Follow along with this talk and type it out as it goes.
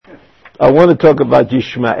I want to talk about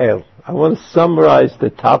Yishmael. I want to summarize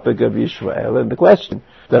the topic of Yishmael, and the question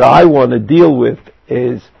that I want to deal with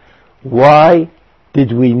is, why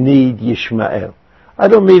did we need Yishmael? I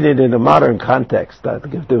don't mean it in a modern context, that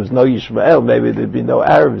if there was no Yishmael, maybe there'd be no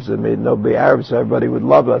Arabs, and maybe nobody Arabs, so everybody would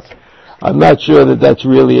love us. I'm not sure that that's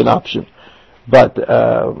really an option. But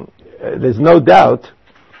there's no doubt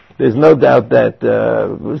that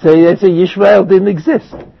say Yishmael didn't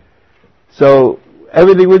exist. So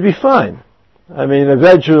everything would be fine. I mean,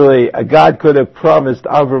 eventually, God could have promised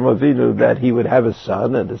Avram Avinu that he would have a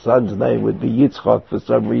son, and the son's name would be Yitzchak for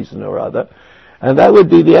some reason or other, and that would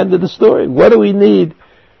be the end of the story. What do we need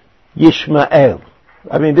Yishmael?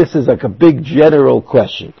 I mean, this is like a big general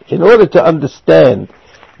question. In order to understand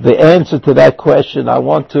the answer to that question, I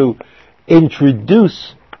want to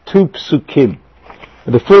introduce two psukim.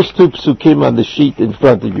 The first two psukim on the sheet in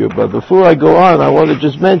front of you. But before I go on, I want to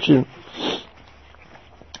just mention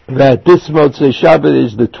that this Motzei Shabbat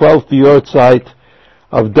is the 12th yortzeit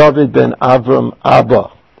of David ben Avram Abba,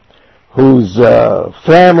 whose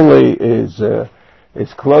family is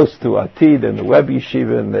close to Atid and the Web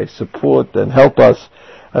Yeshiva, and they support and help us.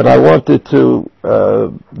 And I wanted to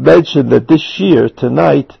mention that this year,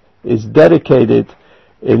 tonight, is dedicated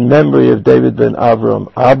in memory of David ben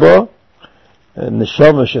Avram Abba, and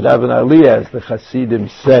Neshama should have an aliyah, as the Hasidim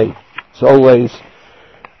say.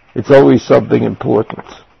 It's always something important.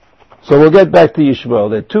 So we'll get back to Yishmael.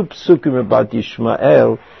 There are two psukim about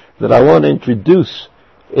Yishmael that I want to introduce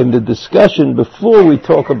in the discussion before we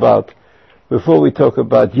talk about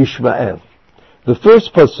Yishmael. The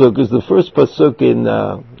first pasuk is the first pasuk in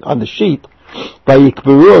on the sheet.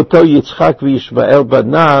 Vayikberu oto Yitzchak v'Yishmael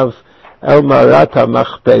banav el marata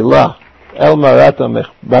machpelah. El marata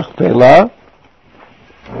machpelah.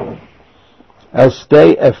 El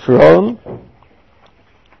stei Ephron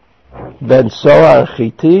ben Sohar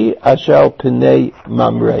Chiti ashal Pnei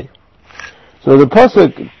Mamre. So the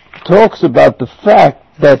pasuk talks about the fact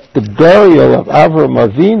that the burial of Avram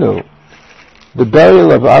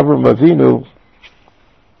Avinu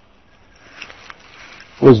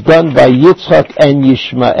was done by Yitzchak and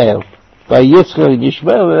Yishmael. By Yitzchak and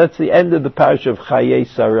Yishmael, and that's the end of the parasha of Chayei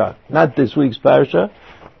Sarah. Not this week's parasha,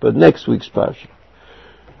 but next week's parasha.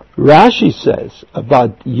 Rashi says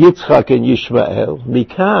about Yitzchak and Yishmael,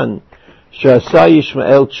 Mikan she'asa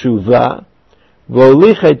Yishmael tshuva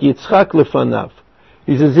v'olich et Yitzchak lefanav.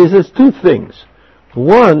 He says two things.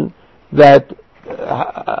 One, that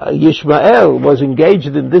Yishmael was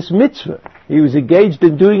engaged in this mitzvah. He was engaged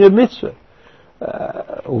in doing a mitzvah.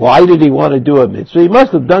 Why did he want to do a mitzvah? He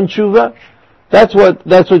must have done tshuva. That's what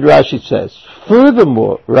Rashi says.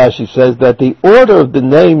 Furthermore, Rashi says that the order of the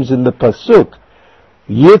names in the pasuk,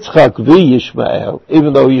 Yitzchak v'Yishmael,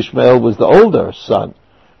 even though Yishmael was the older son,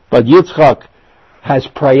 but Yitzchak has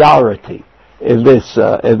priority in this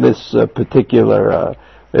particular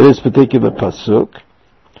pasuk.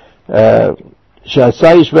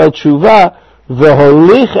 She'asa Yishmael tshuva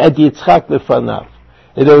v'holich et Yitzchak lefanav.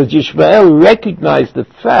 In other words, Yishmael recognized the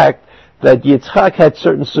fact that Yitzchak had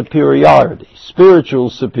certain superiority, spiritual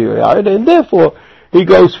superiority, and therefore he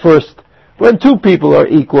goes first. When two people are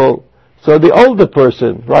equal, so the older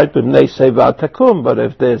person, right, b'nei seva takum, but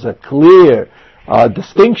if there's a clear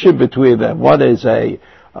distinction between them, one is a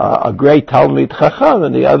great Talmid Chacham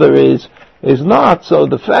and the other is not, so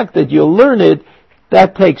the fact that you learn it,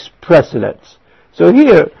 that takes precedence. So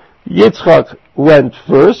here, Yitzchak went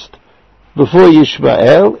first, before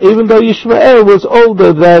Yishmael, even though Yishmael was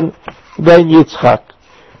older than Yitzchak.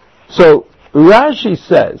 So Rashi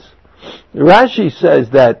says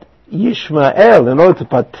that Yishmael, in order to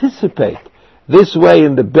participate this way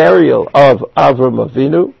in the burial of Avram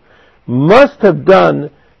Avinu, must have done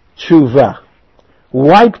tshuva,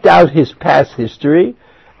 wiped out his past history,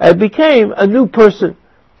 and became a new person.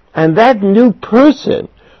 And that new person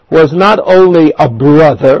was not only a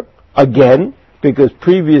brother, again, because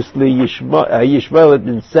previously Yishmael had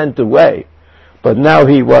been sent away, but now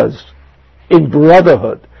he was in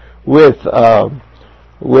brotherhood with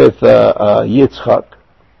Yitzchak,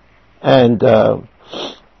 and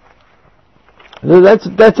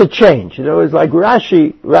that's a change. You know, it's like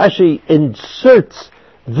Rashi inserts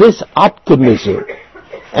this optimism,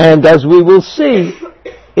 and as we will see,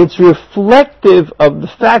 it's reflective of the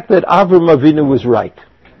fact that Avram Avinu was right,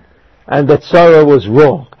 and that Sarah was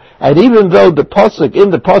wrong. And even though in the pasuk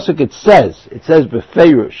it says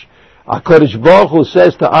befeirush, HaKadosh Baruch Hu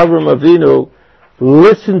says to Avram Avinu,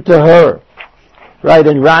 listen to her, right?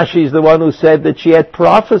 And Rashi is the one who said that she had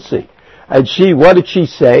prophecy, and what did she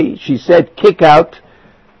say? She said, kick out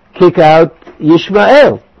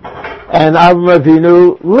Yishmael, and Avram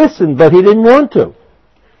Avinu listened, but he didn't want to.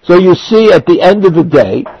 So you see, at the end of the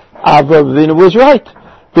day, Avraham Avinu was right,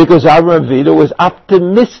 because Avraham Avinu was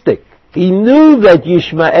optimistic. He knew that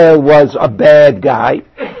Yishmael was a bad guy,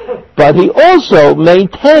 but he also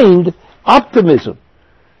maintained optimism.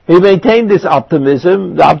 He maintained this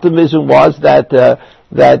optimism. The optimism was that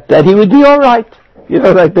he would be all right. You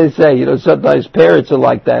know, like they say, sometimes parents are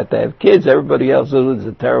like that. They have kids, everybody else is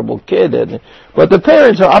a terrible kid, but the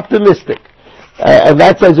parents are optimistic. And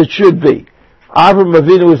that's as it should be. Avraham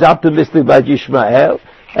Avinu was optimistic about Yishmael,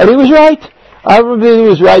 and he was right. Avraham Avinu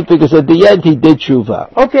was right because at the end he did tshuva.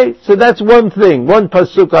 Okay, so that's one thing, one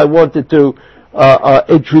pasuk I wanted to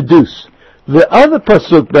introduce. The other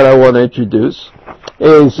pasuk that I want to introduce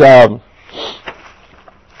is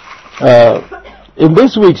in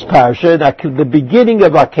this week's parasha, the beginning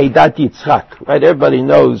of Akedat Yitzchak. Right, everybody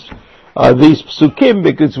knows these psukim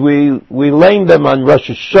because we learn them on Rosh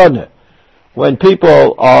Hashanah, when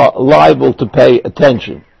people are liable to pay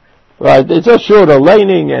attention. Right? It's a shorter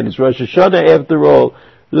laning, and it's Rosh Hashanah after all.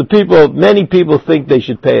 Many people think they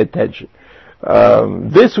should pay attention.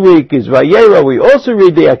 This week is Vayera. We also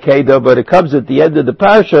read the Akedah, but it comes at the end of the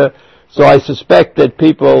parasha, so I suspect that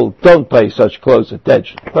people don't pay such close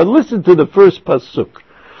attention. But listen to the first pasuk.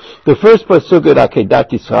 The first pasuk of Akedat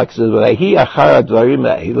Yitzchak says, "V'ahi achar advarim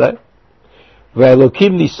ha'ele,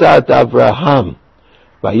 v'Elokim nisat Avraham,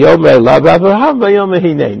 v'yomer elav Avraham, v'yomer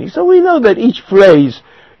hineni." So we know that each phrase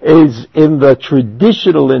is in the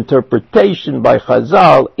traditional interpretation by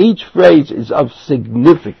Chazal, each phrase is of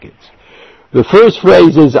significance. The first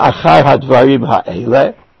phrase is achar hadvarim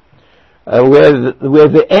ha'ele, where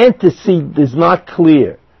the antecedent is not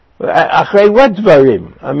clear. Achar what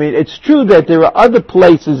dvarim? I mean, it's true that there are other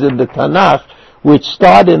places in the Tanakh which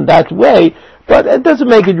start in that way, but it doesn't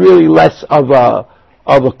make it really less of a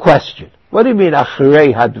question. What do you mean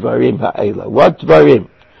acharei hadvarim ha'ele? What dvarim?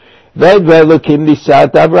 Then Ve'elokim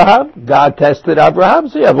nisat Abraham. God tested Abraham.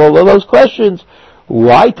 So you have all of those questions.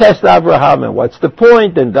 Why test Abraham, and what's the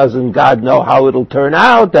point? And doesn't God know how it'll turn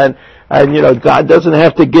out? And God doesn't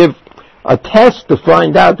have to give a test to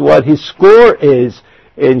find out what his score is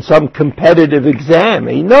in some competitive exam.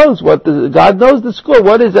 He knows God knows the score.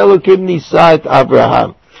 What is Elokim nisat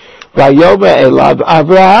Abraham? Vayomer elav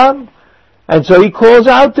Abraham. And so he calls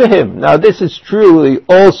out to him. Now this is truly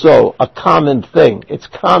also a common thing. It's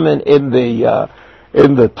common in the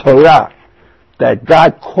Torah that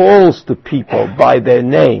God calls to people by their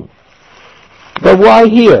name. But why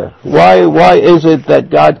here? Why is it that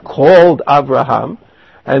God called Abraham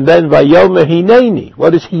and then Vayomer Hineni? What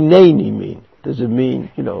does Hineni mean? Does it mean,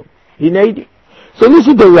 Hineni? So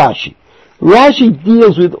listen to Rashi. Rashi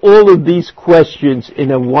deals with all of these questions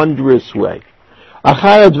in a wondrous way.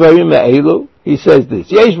 Achar advarim ha'elu, he says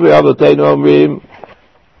this. Yesh v'avoteinu omrim.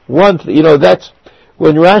 That's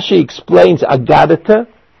when Rashi explains Agadata.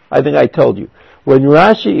 I think I told you. When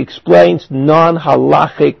Rashi explains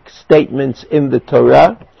non-halachic statements in the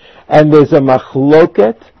Torah, and there's a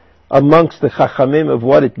machloket amongst the Chachamim of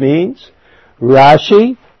what it means,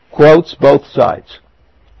 Rashi quotes both sides.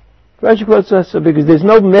 Rashi quotes us because there's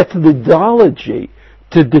no methodology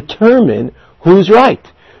to determine who's right.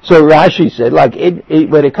 So Rashi said,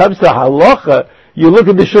 when it comes to halacha, you look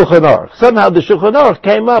at the Shulchan Aruch. Somehow the Shulchan Aruch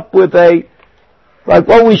came up with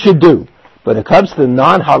what we should do. But when it comes to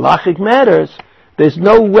non-halachic matters, there's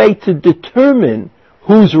no way to determine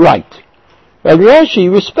who's right. And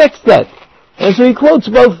Rashi respects that. And so he quotes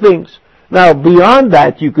both things. Now, beyond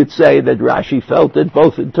that, you could say that Rashi felt that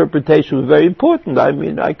both interpretations were very important. I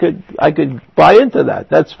mean, I could buy into that.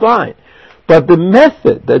 That's fine. But the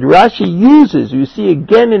method that Rashi uses, you see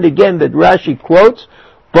again and again that Rashi quotes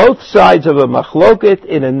both sides of a machloket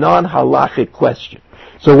in a non-halachic question.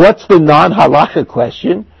 So what's the non-halachic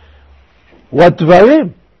question? What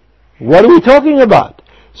dvarim? What are we talking about?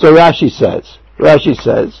 So Rashi says,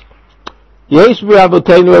 Yesh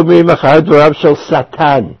b'ravoteinu omrim achar dvarav shel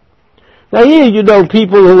Satan. Now here,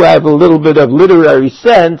 people who have a little bit of literary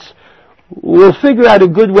sense will figure out a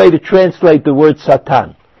good way to translate the word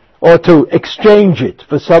Satan, or to exchange it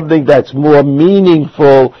for something that's more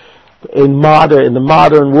meaningful in the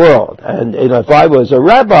modern world. And if I was a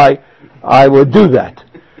rabbi, I would do that.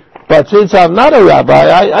 But since I'm not a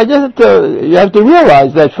rabbi, you have to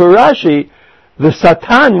realize that for Rashi, the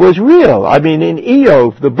Satan was real. I mean, in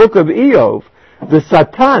Eov, the book of Eov, the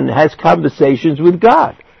Satan has conversations with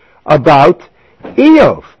God about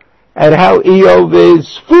Eov and how Eov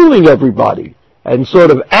is fooling everybody and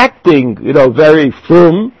sort of acting, very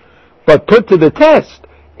firm, but put to the test,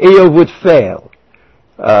 Eov would fail.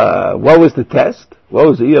 What was the test? What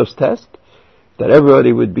was Eov's test? That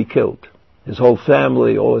everybody would be killed. His whole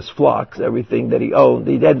family, all his flocks, everything that he owned,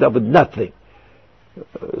 he'd end up with nothing.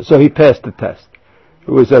 So he passed the test.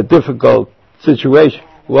 It was a difficult situation.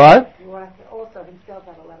 What? Also, he still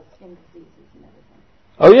got a lot of skin diseases and everything.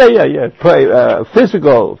 Oh yeah.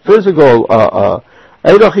 Physical,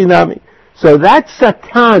 Eidochinami. So that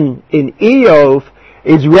Satan in Eov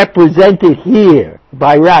is represented here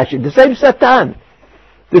by Rashi. The same Satan,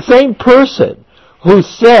 the same person who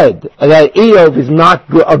said that Eov is not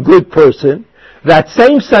a good person, that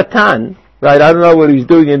same Satan, right, I don't know what he's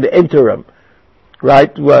doing in the interim,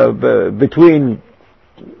 right, between,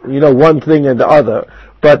 one thing and the other,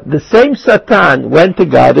 but the same Satan went to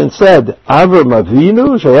God and said, Avram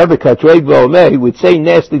Avinu, he would say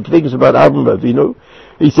nasty things about Avram Avinu.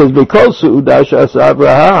 He says, because Su'udash as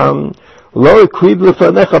Abraham, lo ekriv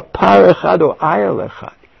lefanecha par echad o ayal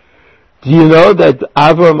echad. Do you know that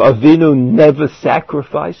Avram Avinu never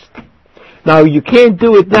sacrificed? Now, you can't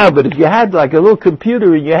do it now, but if you had like a little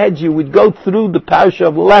computer in your head, you would go through the Parsha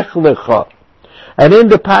of Lech Lecha. And in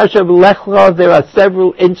the Parsha of Lech Lecha, there are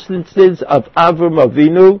several instances of Avram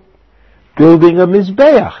Avinu building a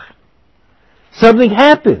Mizbeach. Something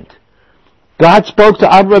happened. God spoke to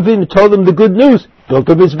Avram Avinu, told him the good news, built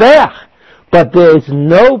a Mizbeach. But there is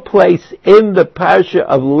no place in the Parsha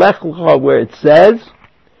of Lech Lecha where it says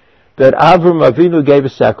that Avram Avinu gave a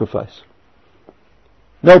sacrifice.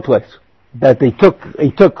 No place. That he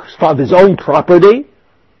took from his own property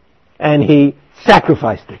and he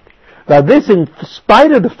sacrificed it. Now this in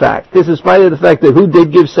spite of the fact that who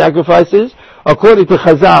did give sacrifices? According to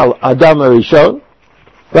Chazal, Adam Arishon,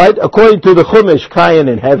 right? According to the Chumash, Cain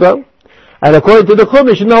and Hevel, and according to the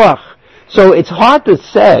Chumash, Noach. So it's hard to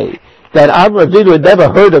say that Avram Avinu had never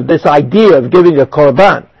heard of this idea of giving a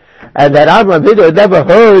korban, and that Avram Avinu had never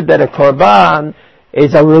heard that a korban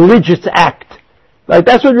is a religious act. Like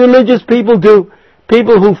that's what religious people do.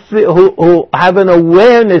 People who have an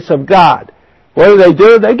awareness of God. What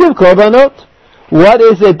do? They give korbanot. What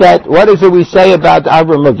is it we say about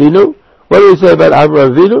Avram Avinu? What do we say about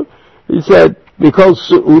Avram Avinu? He said, because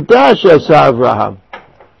Su'udash as Avraham.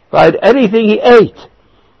 Right? Anything he ate.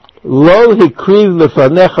 Lo hikriv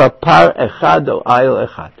lefanecha par echad o ayil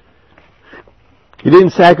echad. He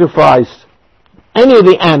didn't sacrifice any of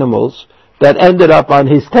the animals that ended up on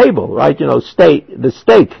his table, right? The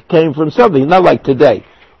steak came from something, not like today,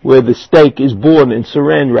 where the steak is born in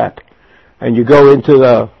saran wrap, and you go into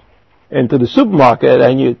the supermarket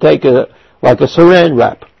and you take a saran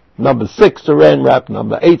wrap, number 6 saran wrap,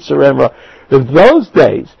 number 8 saran wrap. In those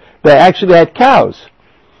days, they actually had cows,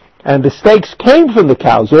 and the steaks came from the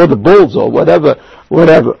cows, or the bulls, or whatever.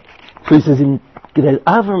 So he says,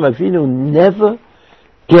 Avram Avinu never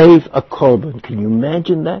gave a korban. Can you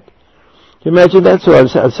imagine that? Can you imagine that? So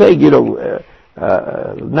I'm saying,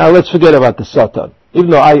 now let's forget about the Satan. Even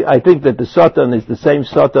though I think that the Satan is the same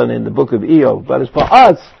Satan in the book of Eov, but as for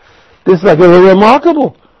us, this is like really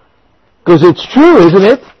remarkable. Because it's true, isn't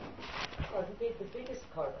it? Well, he gave the biggest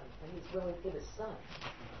korban, and he's willing to give his son.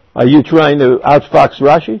 Are you trying to outfox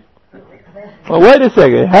Rashi? Well, wait a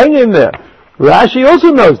second. Hang in there. Rashi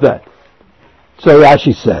also knows that. So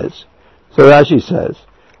Rashi says,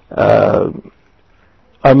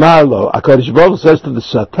 Amarlo, HaKadosh Baruch Hu says to the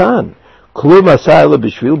Satan, Klum asayla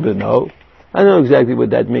b'shvil b'no. I don't know exactly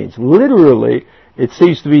what that means. Literally, it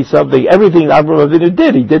seems to be something, everything Avraham Avinu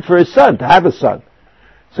did, he did for his son, to have a son.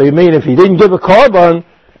 So you mean if he didn't give a korban,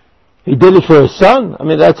 he did it for his son? I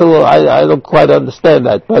mean, that's a little, I don't quite understand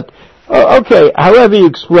that, but, okay, however you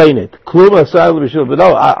explain it. Klum asayla b'shvil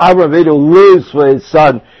b'no. Avraham Avinu lives for his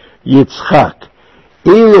son, Yitzchak.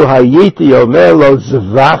 Ilu hayiti omer lo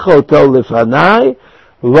zvach oto lefanai,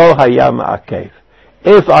 lo hayam akev.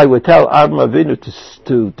 If I would tell Avram Avinu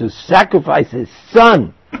to sacrifice his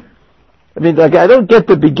son, I mean, like, I don't get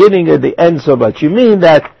the beginning and the end so much. You mean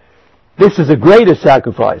that this is a greater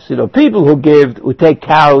sacrifice? People who take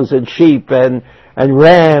cows and sheep and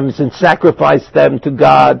rams and sacrifice them to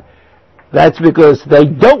God, that's because they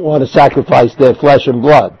don't want to sacrifice their flesh and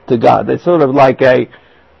blood to God. It's sort of like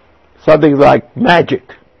something like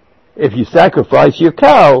magic. If you sacrifice your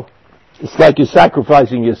cow, it's like you're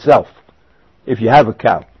sacrificing yourself. If you have a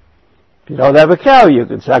cow. If you don't have a cow, you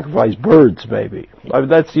can sacrifice birds, maybe. I mean,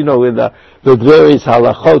 that's, in the various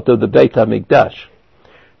halachot of the Beit HaMikdash.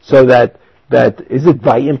 So that, is it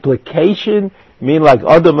by implication? I mean, like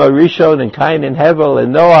Adam Arishon and Cain and Hevel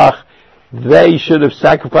and Noach, they should have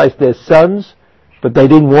sacrificed their sons, but they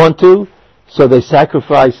didn't want to, so they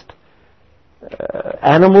sacrificed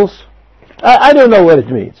animals? I don't know what it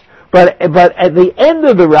means. But at the end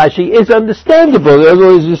of the Rashi is understandable. In other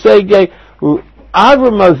words, you say,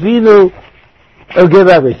 Avram Avinu will give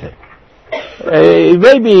everything.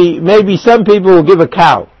 Maybe some people will give a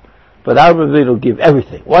cow, but Avram Avinu will give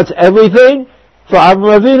everything. What's everything? For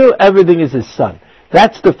Avraham Avinu, everything is his son.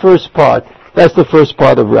 That's the first part. That's the first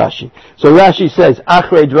part of Rashi. So Rashi says,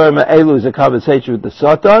 Achrei Dvarim Ha'elu is a conversation with the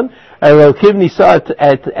Satan, and Elokim nisat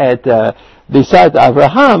at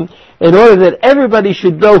Avraham, in order that everybody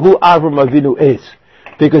should know who Avraham Avinu is.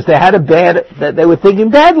 Because they were thinking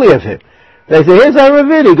badly of him. They say, here's Avraham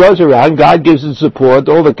Avinu, he goes around, God gives him support,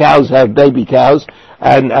 all the cows have baby cows,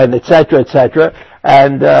 and et cetera,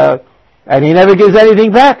 and he never gives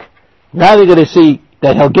anything back. Now they're going to see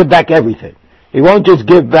that he'll give back everything. He won't just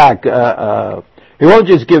give back what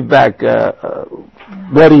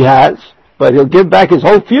he has, but he'll give back his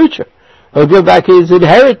whole future. He'll give back his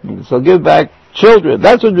inheritance. He'll give back children.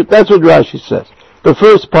 That's what Rashi says. The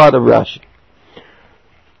first part of Rashi.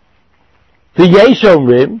 The Yesh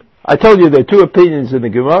Omrim, I told you there are two opinions in the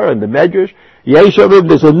Gemara and the Medrash. Yesh Omrim,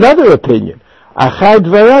 there's another opinion. Achad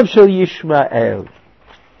Dvarav Shel Yishmael.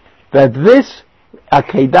 That this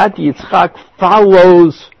Akedat Yitzchak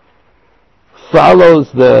follows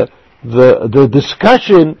the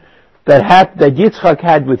discussion that Yitzchak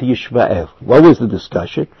had with Yishmael. What was the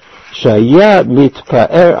discussion? Shaya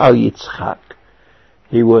mitpa'er al Yitzchak.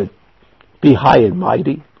 He would be high and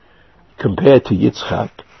mighty compared to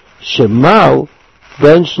Yitzchak. Shemal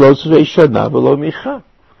ben shlosrei shana v'lo micha.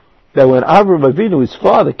 That when Avraham Avinu, his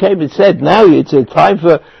father, came and said, now it's time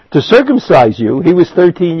to circumcise you, he was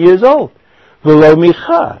 13 years old. V'lo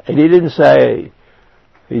micha. And he didn't say,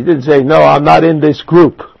 no, I'm not in this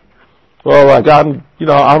group. Well, like I'm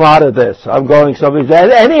out of this. I'm going somewhere.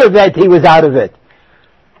 Any event, he was out of it.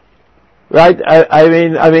 Right? I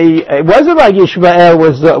mean, it wasn't like Ishmael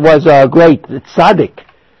was a great tzaddik.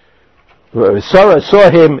 Sarah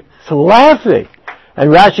saw him laughing.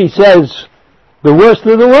 And Rashi says, the worst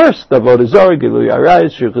of the worst. That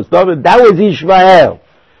was Ishmael.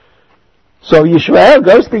 So Yishmael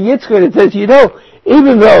goes to Yitzchak and says,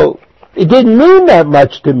 even though it didn't mean that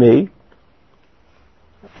much to me,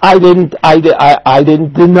 I didn't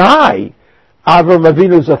deny Avraham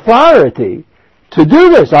Avinu's authority to do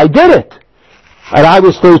this. I did it. And I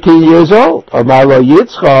was 13 years old. Amalo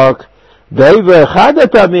Yitzchak,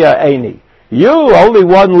 you, only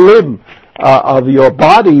one limb of your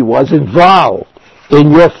body was involved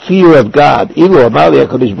in your fear of God. If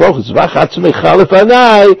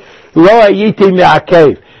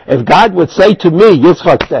God would say to me,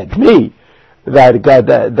 Yitzchak said,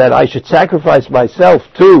 that I should sacrifice myself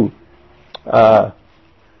to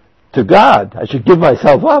God, I should give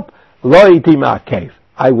myself up,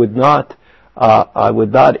 I would not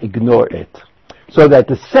ignore it. So that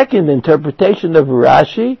the second interpretation of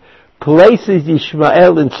Rashi places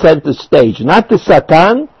Yishmael in center stage. Not the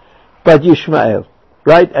Satan, but Yishmael.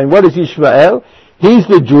 Right? And what is Yishmael? He's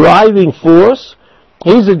the driving force.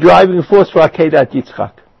 He's the driving force for Akedat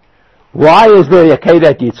Yitzchak. Why is there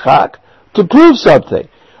Akedat Yitzchak? To prove something.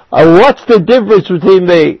 What's the difference between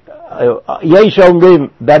the Yesh Omrim,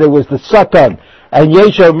 that it was the Satan, and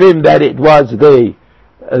Yesh Omrim, that it was the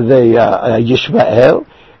Yishmael?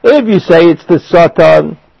 If you say it's the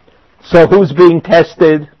Satan, so who's being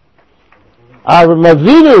tested? Avraham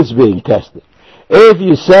Avinu is being tested. If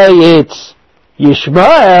you say it's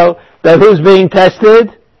Yishmael, then who's being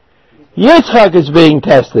tested? Yitzchak is being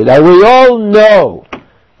tested. And we all know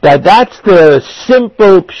that that's the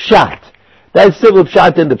simple pshat. That's simple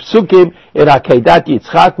pshat in the Psukim in Akedat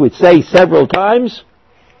Yitzchak, which say several times,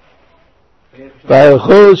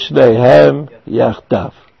 Vayelchu Shnehem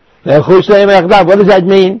Yachdav. Vayelchu Shnehem Yachdav. What does that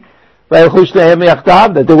mean? Vayelchu Shnehem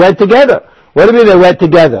Yachdav, that they went together. What do you mean they went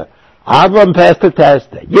together? Avram passed the test,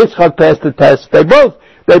 Yitzchak passed the test. They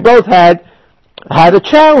both had a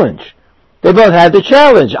challenge. They both had the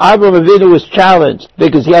challenge. Avraham Avinu was challenged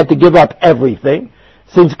because he had to give up everything,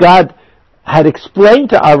 since God had explained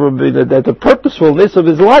to Avraham Avinu that the purposefulness of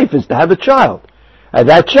his life is to have a child. And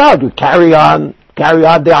that child would carry on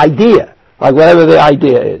the idea, like whatever the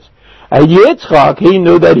idea is. And Yitzchak, he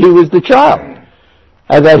knew that he was the child,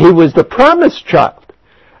 and that he was the promised child.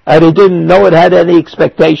 And he didn't know it had any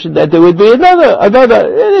expectation that there would be another.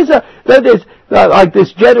 That is like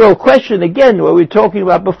this general question again, what we were talking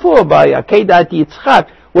about before by Akedat Yitzchak.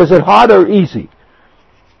 Was it hard or easy?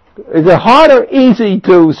 Is it hard or easy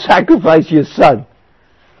to sacrifice your son?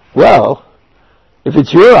 Well, if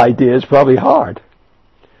it's your idea, it's probably hard.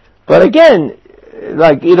 But again,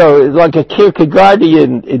 like a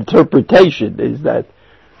Kierkegaardian interpretation is that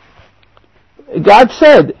God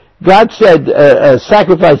said,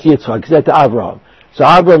 sacrifice Yitzchak, said to Avraham. So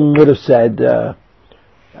Avraham would have said,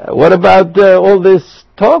 what about all this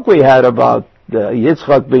talk we had about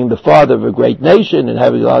Yitzchak being the father of a great nation and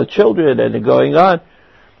having a lot of children and going on?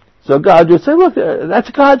 So God would say, look,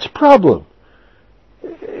 that's God's problem.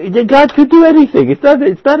 God could do anything. It's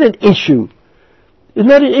not an issue. It's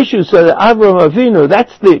not an issue. So that Avraham Avinu,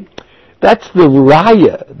 that's the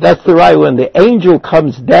raya. That's the raya when the angel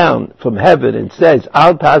comes down from heaven and says,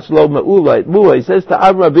 Al taslo ma'ula, he says to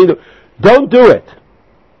Avraham Avinu, don't do it.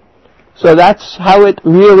 So that's how it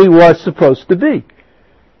really was supposed to be.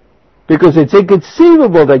 Because it's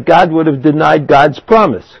inconceivable that God would have denied God's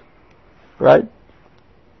promise. Right?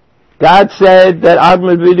 God said that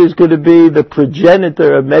Avraham Avinu is going to be the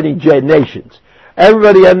progenitor of many nations.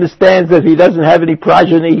 Everybody understands that if he doesn't have any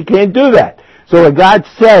progeny, he can't do that. So when God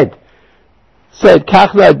said,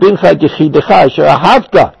 Kachna bincha yechidecha asher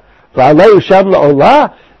ahavta v'aleu sham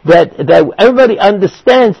la'olah, that everybody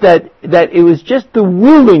understands that it was just the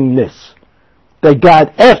willingness that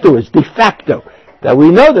God afterwards, de facto, that we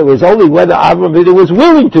know there was only whether Avraham Avinu was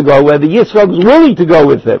willing to go, whether Yitzchak was willing to go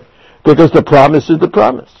with him, because the promise is the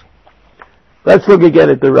promise. Let's look again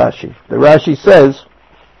at the Rashi. The Rashi says,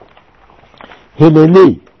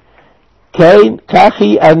 Hineni, Kain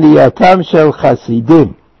kachi aniyatam shel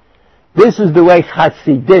chasidim. This is the way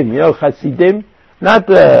chasidim, you know chasidim? Not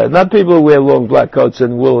people who wear long black coats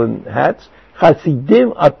and woolen hats.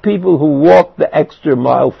 Chasidim are people who walk the extra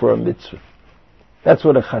mile for a mitzvah. That's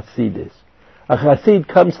what a chasid is. A chasid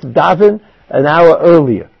comes to daven an hour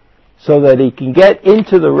earlier so that he can get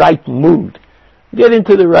into the right mood. Get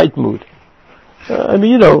into the right mood. Today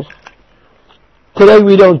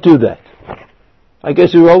we don't do that. I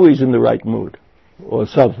guess you're always in the right mood or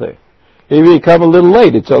something. If you come a little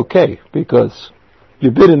late, it's okay because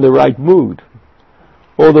you've been in the right mood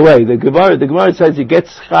all the way. The Gemara says you get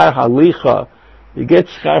schar halicha. You get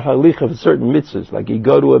schar halicha for certain mitzvahs. Like you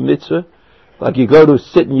go to a mitzvah, like you go to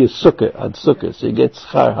sit in your sukkah on sukkah, so you get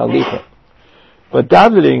schar halicha. But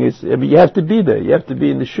davening you have to be there. You have to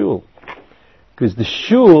be in the shul. Because the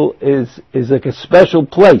shul is like a special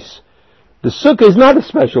place. The sukkah is not a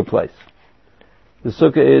special place. The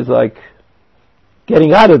sukkah is like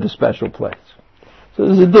getting out of the special place. So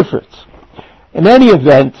there's a difference. In any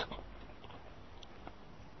event,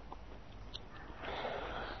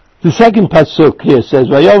 the second pasuk here says,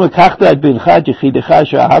 "Vayom ekachta et bincha yechidecha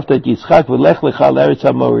asher ahavta et Yitzchak v'lech lecha l'eretz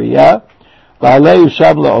haMoriya v'aleu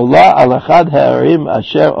sham la'olah al echad ha'arim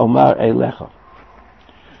asher omar elecha."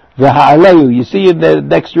 V'ha'aleu, you see in the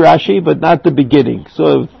next Rashi, but not the beginning.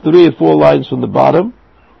 So 3 or 4 lines from the bottom.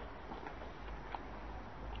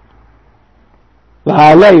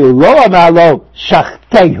 V'ha'aleu lo amalo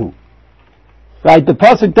shachtehu. Right, the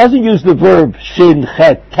pasuk doesn't use the verb shin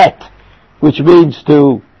chet tet, which means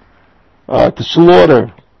to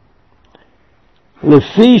slaughter.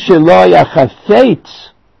 Lefi shelo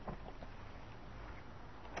yachafetz.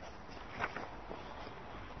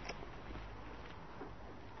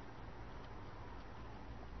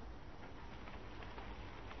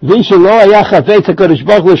 Lefi shelo yachafetz HaKadosh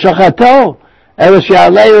Baruch Hu l'shachato, elo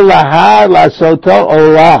she'aleu lahar la'asoto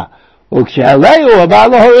olah. So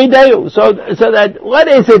that, what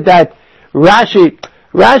is it that what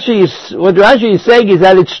Rashi is saying is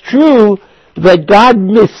that it's true that God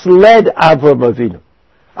misled Avraham Avinu.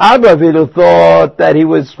 Avraham Avinu thought that he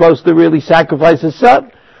was supposed to really sacrifice his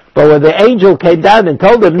son, but when the angel came down and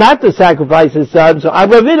told him not to sacrifice his son, so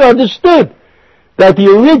Avraham Avinu understood that the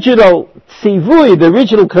original tzivui, the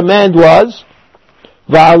original command was,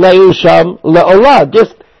 Va'aleu sham le'olah,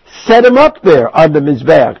 just set him up there on the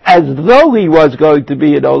Mizbeach, as though he was going to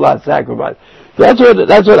be an Olah sacrifice. That's what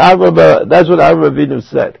Avraham Avinu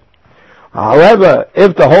said. However,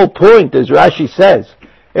 if the whole point, as Rashi says,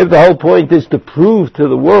 if the whole point is to prove to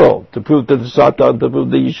the world, to prove to the Satan, to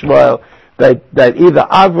prove to Yishmael, that either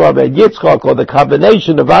Avraham and Yitzchak, or the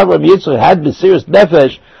combination of Avraham and Yitzchak, had Mesiras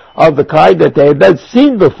Nefesh of the kind that they had not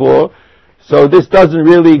seen before, so this doesn't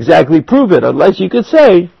really exactly prove it, unless you could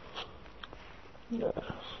say,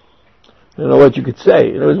 I don't know what you could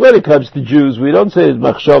say. When it comes to Jews, we don't say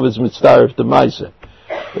Machshav is mitzaref to Maisa.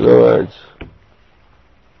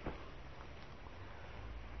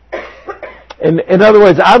 In other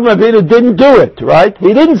words, Avraham Avinu didn't do it, right?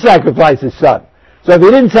 He didn't sacrifice his son. So if he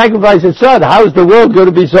didn't sacrifice his son, how is the world going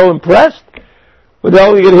to be so impressed? Well, they're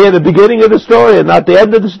only going to hear the beginning of the story and not the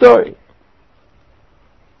end of the story.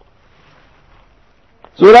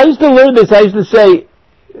 So when I used to learn this, I used to say,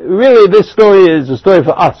 really, this story is a story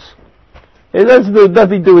for us. It has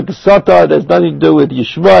nothing to do with the Satan, it has nothing to do with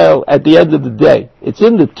Yishmael at the end of the day. It's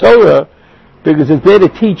in the Torah because it's there to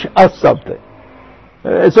teach us something.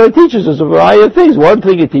 So it teaches us a variety of things. One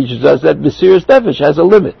thing it teaches us that Mesiras Nefesh has a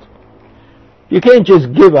limit. You can't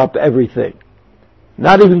just give up everything.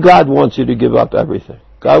 Not even God wants you to give up everything.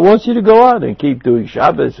 God wants you to go on and keep doing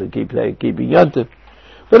Shabbos and keeping Yom Tov.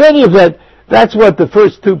 But in any event, that's what the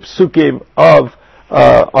first 2 psukim of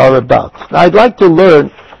are about. Now, I'd like to learn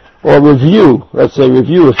or review a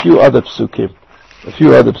few other psukim.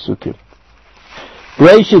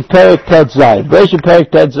 Bereshit Perek Tet Zayin. Bereshit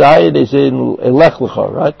Perek Tet Zayin is in Lech Lecha,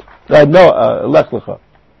 right? Lech Lecha.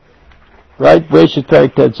 Right? Bereshit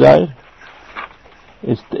Perek Tet Zayin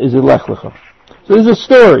is in Lech Lecha. So there's a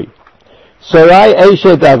story. Sarai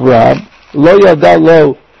Eshet Avraham, Lo Yada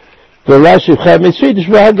Lo, V'Rashivchem Mitzridish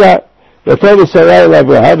V'Hagar. ותבוא שרה אל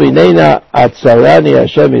אברהם, הננה עצרני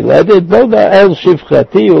השם ילדת, בוא נאל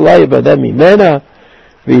שפחתי, אולי יבנה ממנה,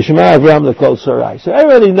 וישמע אברהם לכל שרי. So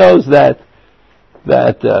everybody knows that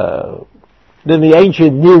in the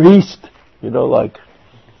ancient Near East, in the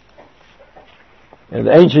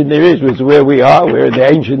ancient Near East, which is where we are, we're in the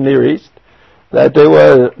ancient Near East, that there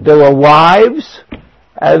were wives,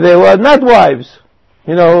 and there were not wives.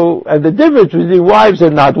 And the difference between wives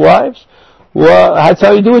and not wives, well, that's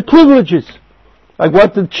how you do with privileges. Like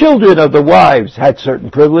what the children of the wives had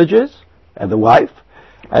certain privileges, and the wife,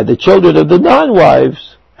 and the children of the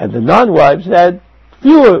non-wives, and the non-wives had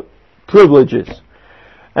fewer privileges.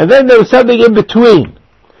 And then there was something in between.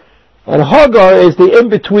 And Hagar is the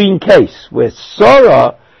in-between case, where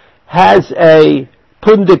Sarah has a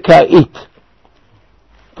pundikait.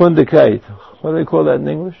 Pundikait. What do they call that in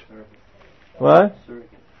English? What?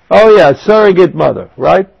 Oh yeah, surrogate mother,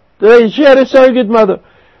 right? She had a surrogate mother.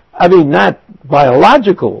 I mean, not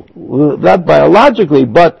biologically,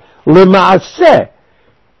 but l'maaseh.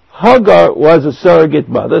 Hagar was a surrogate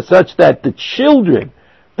mother, such that the children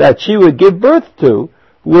that she would give birth to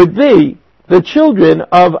would be the children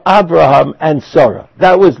of Abraham and Sarah.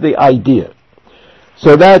 That was the idea.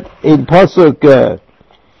 So that in Pasuk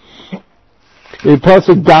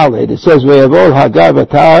Dalet, it says, "Ve'yavol Hagar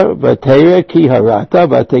v'teira ki harata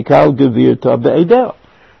v'tekal gevirta be'edel."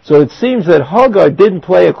 So it seems that Hagar didn't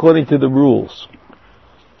play according to the rules.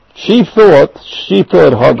 She thought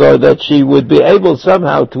Hagar that she would be able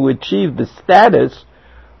somehow to achieve the status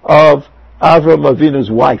of Avram Avinu's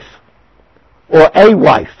wife, or a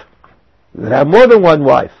wife. That had more than one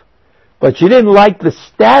wife. But she didn't like the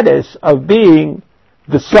status of being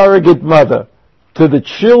the surrogate mother to the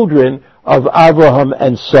children of Abraham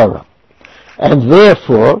and Sarah. And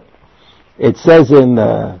therefore, it says in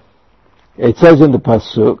the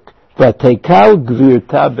pasuk, "Vatekal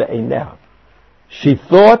gvirta be'einah." She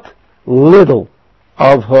thought little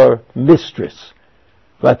of her mistress.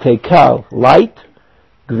 Vatekal, light,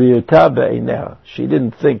 gvirta be'einah. She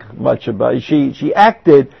didn't think much about it. She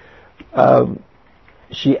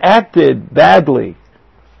acted badly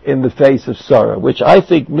in the face of Sarah, which I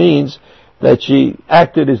think means that she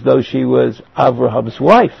acted as though she was Abraham's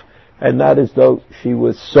wife, and not as though she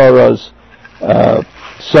was Sarah's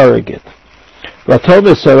surrogate.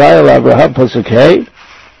 V'tomer Sarai el Avraham pasuk Hey,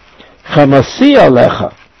 Chamasi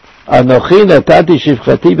alecha, Anochi natati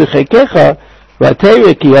shivchati b'chekecha,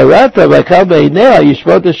 v'atei ki harata v'akal b'einea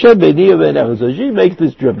yishpot Hashem b'ni u'b'einecha. So she makes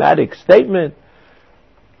this dramatic statement.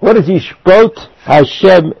 What is yishpot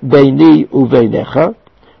Hashem b'ni u'b'einecha?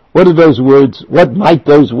 What might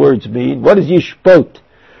those words mean? What is yishpot?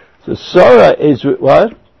 So Sarah is,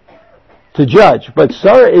 what? To judge. But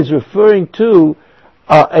Sarah is referring to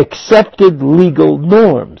accepted legal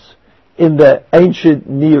norms in the ancient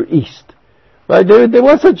Near East. Right? There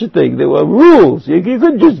was such a thing. There were rules. You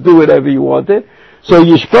couldn't just do whatever you wanted. So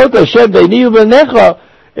Yishpot Hashem Beini U'Beinecha,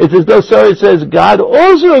 it's as though Sarah says, God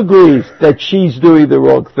also agrees that she's doing the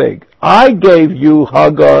wrong thing. I gave you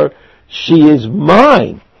Hagar. She is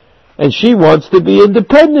mine. And she wants to be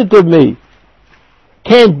independent of me.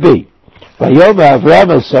 Can't be. Vayom Avram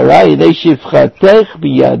el Sarai inei shivchatech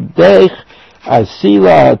biyadech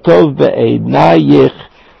asila hatov be'einayich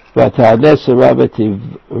vata'aneh Sarah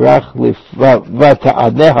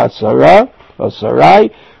vata'aneh Sarah or Sarai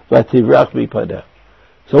vativrach mipaneh.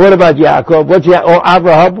 So what about Yaakov?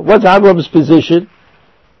 Abraham? What's Abraham's position?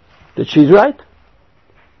 That she's right.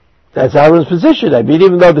 That's Abraham's position. I mean,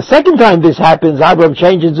 even though the second time this happens, Abraham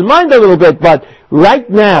changes his mind a little bit, but right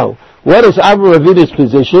now, what is Abraham Avinu's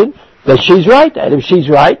position? That she's right, and if she's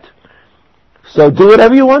right, so do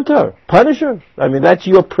whatever you want to her. Punish her. I mean, that's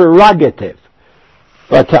your prerogative.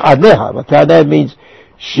 But ta'aneh means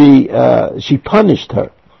she punished her.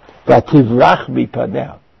 Vativrach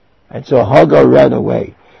mipaneh. And so Hagar ran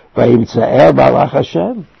away. Vayimtza'er balach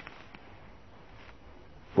Hashem.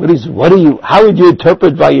 How would you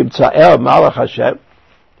interpret Vayimtza'er Malach Hashem?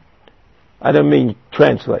 I don't mean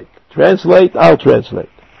translate. I'll translate.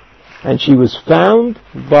 And she was found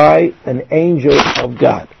by an angel of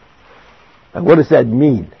God. And what does that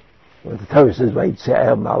mean? When the Torah says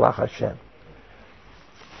Vayimtza'er Malach Hashem.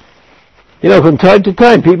 From time to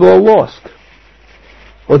time people are lost.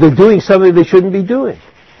 or they're doing something they shouldn't be doing.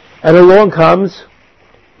 And along comes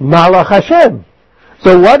Malach Hashem.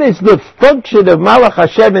 So what is the function of Malach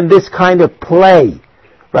Hashem in this kind of play?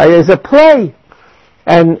 Right? There's a play.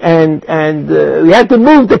 And we have to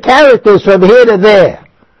move the characters from here to there.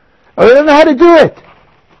 We don't know how to do it.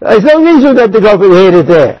 There's no reason that to go from here to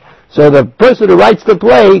there. So the person who writes the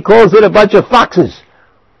play, he calls it a bunch of foxes.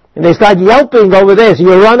 And they start yelping over there. So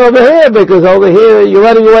you run over here because over here you're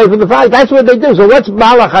running away from the fox. That's what they do. So what's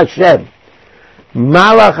Malach Hashem?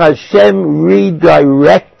 Malach Hashem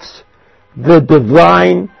redirects the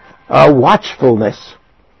divine watchfulness.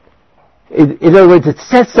 In other words, it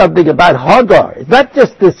says something about Hagar. It's not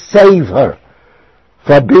just to save her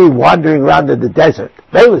from being wandering around in the desert.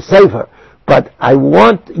 They will save her. But I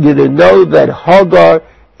want you to know that Hagar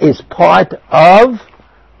is part of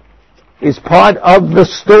the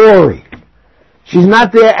story. She's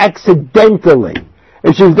not there accidentally.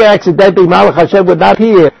 If she was there accidentally, Malach Hashem would not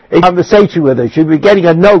hear a conversation with her. She'd be getting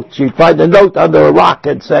a note. She'd find a note under a rock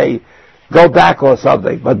and say, go back or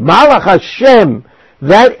something. But Malach Hashem,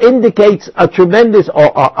 that indicates a tremendous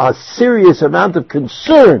or a serious amount of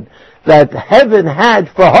concern that heaven had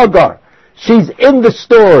for Hagar. She's in the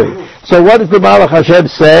story. So what does the Malach Hashem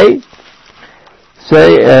say?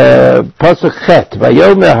 Pasuk Chet,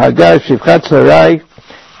 Vayomer Hagar Shivchat Sarai,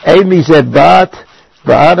 Emi Zebat,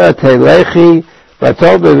 Va'ana Telechi,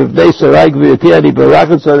 Vatol B'nei Sarai Gvirti Ani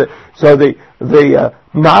Barachot. So the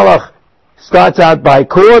Malach starts out by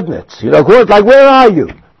coordinates. Coordinates like, where are you?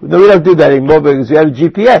 No, we don't do that anymore because we have a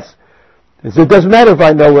GPS. So it doesn't matter if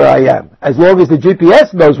I know where I am, as long as the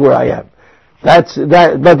GPS knows where I am. That's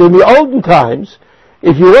that. But in the olden times,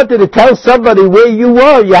 if you wanted to tell somebody where you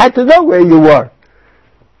were, you had to know where you were.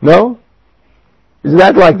 No? Isn't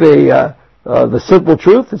that like the simple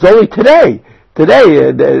truth? It's only today.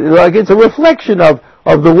 Today, like it's a reflection of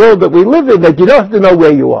the world that we live in, that you don't have to know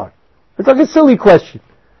where you are. It's like a silly question.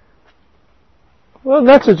 Well,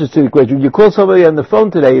 not such a silly question. You call somebody on the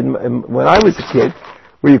phone today, and when I was a kid,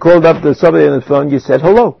 where you called up to somebody on the phone, you said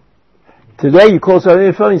hello. Today you call somebody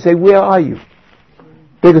on the phone and you say, where are you?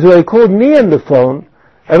 Because when they called me on the phone,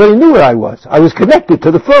 everybody knew where I was. I was connected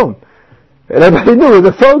to the phone. And everybody knew where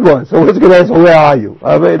the phone was. So I was going to ask, where are you?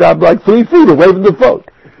 I mean, I'm like 3 feet away from the phone.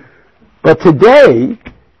 But today,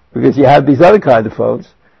 because you have these other kind of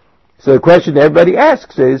phones, so the question everybody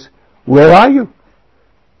asks is, where are you?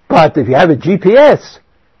 But if you have a GPS,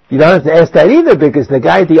 you don't have to ask that either, because the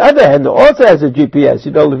guy at the other end also has a GPS.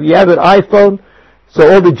 If you have an iPhone,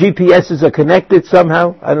 so all the GPSs are connected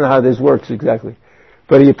somehow. I don't know how this works exactly.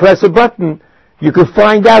 But if you press a button, you can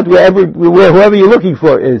find out where whoever you're looking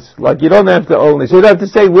for is. Like, you don't have to own it. So you don't have to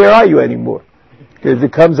say, where are you anymore? Because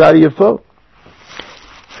it comes out of your phone.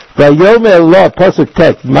 Vayomer lo, pasuk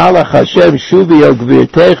tet, Malach Hashem shuvi el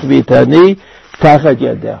gvirtech vitani tachat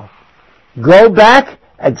yadeh. Go back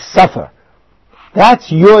and suffer.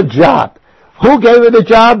 That's your job. Who gave her the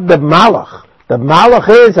job? The Malach. The Malach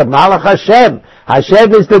is a Malach Hashem.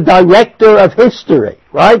 Hashem is the director of history,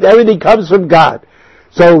 right? Everything comes from God.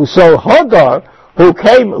 So Hagar, who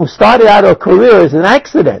started out her career as an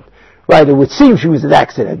accident, right? It would seem she was an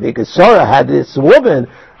accident because Sarah had this woman.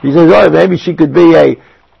 He says, oh, maybe she could be a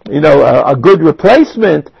good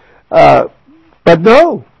replacement. But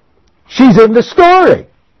no, she's in the story.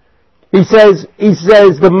 He says,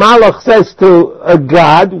 the Malach says to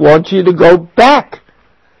God, wants you to go back.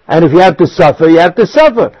 And if you have to suffer, you have to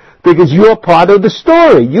suffer. Because you're part of the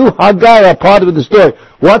story. You, Hagar, are part of the story.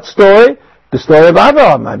 What story? The story of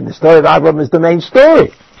Abraham. I mean, the story of Abraham is the main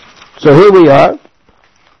story. So here we are.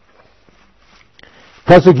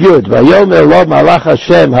 Pasuk Yud. Vayomer lo malach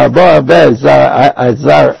Hashem haba arbeh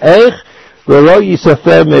zar eich v'lo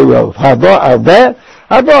yisafer merov. Haba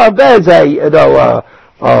arbeh is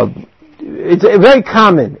it's very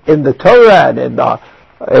common in the Torah and in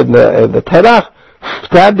the Tanakh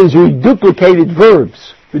to have these reduplicated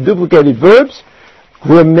verbs.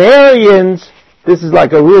 Grammarians, this is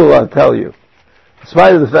like a rule, I'll tell you. In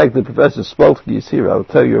spite of the fact that Professor Spolsky is here, I'll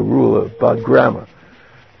tell you a rule about grammar.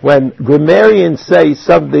 When grammarians say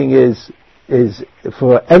something is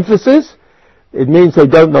for emphasis, it means they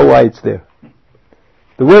don't know why it's there.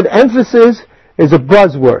 The word emphasis is a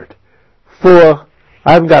buzzword for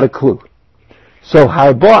I haven't got a clue. So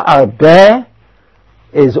haba arbeh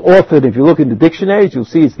is often, if you look in the dictionaries, you'll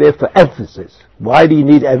see it's there for emphasis. Why do you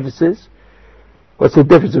need emphasis? What's the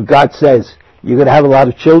difference if God says you're going to have a lot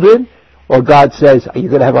of children, or God says you're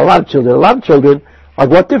going to have a lot of children? A lot of children, like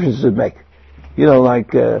what difference does it make?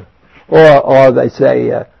 Or they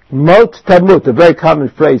say mot tamut, a very common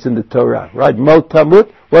phrase in the Torah, right? Mot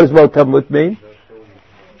tamut. What does mot tamut mean?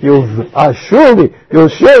 you'll surely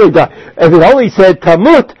die. If it only said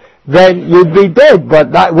tamut, then you'd be dead,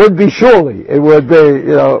 but that would be surely. It would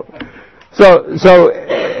be, So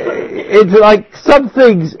it's like some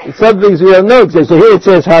things we don't know. So here it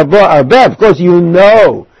says Harbeh. Of course, you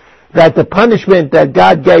know that the punishment that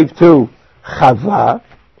God gave to Chava,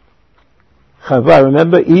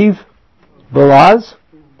 remember Eve, Boaz,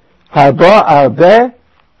 Harbeh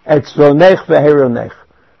etzronech veheronech.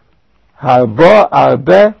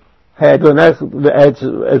 Harbeh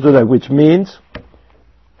etzronech, which means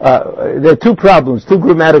there are two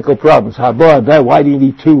grammatical problems. Harbeh, why do you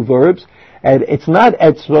need two verbs? And it's not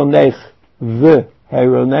etzronech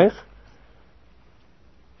veheronech.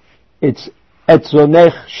 It's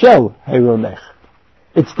etzronech shel heronech.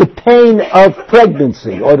 It's the pain of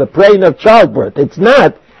pregnancy or the pain of childbirth. It's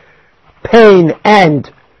not pain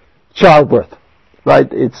and childbirth,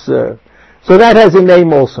 right? It's so that has a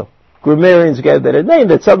name also. Grammarians gave that a name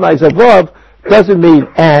that sometimes above doesn't mean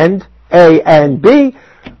and A and B,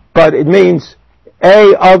 but it means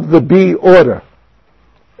A of the B order,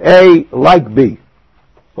 A like B,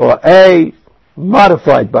 or A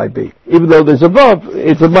modified by B. Even though there's above,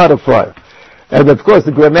 it's a modifier. And of course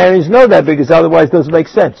the grammarians know that because otherwise it doesn't make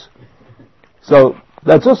sense. So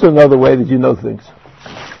that's also another way that you know things.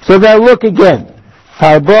 So now look again.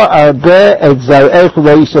 Harbeh et zarech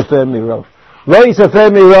lo yisafer mirov. Lo yisafer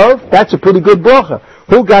mirov, that's a pretty good bracha.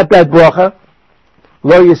 Who got that bracha?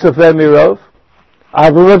 Lo yisafer mirov?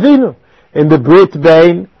 Avraham Avinu. In the Brit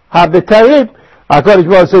Bein HaBetarim. HaKadosh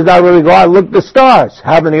Baruch says, now when we go out, look at the stars.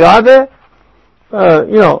 How many are there?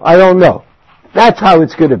 I don't know. That's how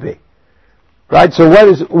it's going to be. Right? So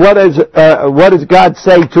what does God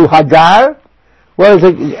say to Hagar? What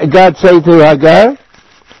does God say to Hagar?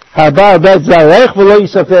 In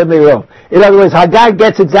other words, Hagar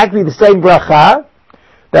gets exactly the same bracha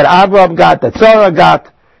that Abraham got, that Sarah got,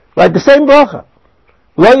 right? The same bracha.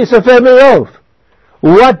 Lo yisafer mirov.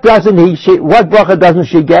 What bracha doesn't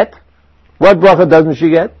she get? What bracha doesn't she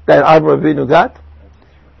get that Abraham Avinu got?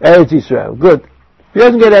 Eretz Yisrael. Good. She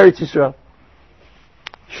doesn't get Eretz Yisrael.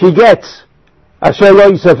 She gets Asher lo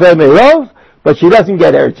yisafer mirov, but she doesn't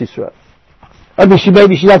get Eretz Yisrael. I mean,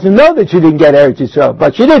 maybe she doesn't know that she didn't get Eretz Yisrael,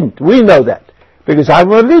 but she didn't. We know that. Because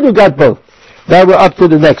Avraham Avinu got both. Now we're up to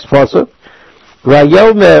the next pasuk.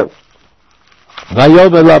 Vayomer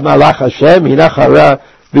la malach Hashem, hinachara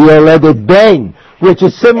v'yoledet bein, which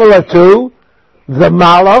is similar to the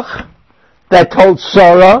malach that told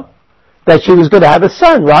Sarah that she was going to have a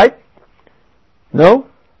son, right? No?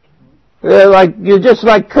 You just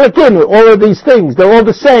click in with all of these things. They're all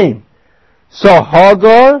the same. So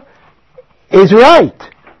Hagar is right.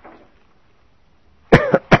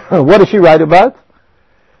 What does she write about?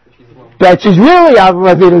 That she's really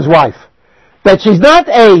Avraham Avinu's wife. That she's not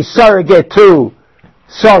a surrogate to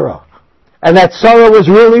Sarah. And that Sarah was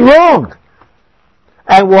really wrong.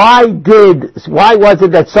 And why was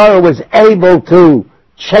it that Sarah was able to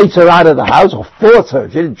chase her out of the house, or force her?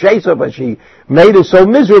 She didn't chase her, but she made her so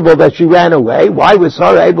miserable that she ran away. Why was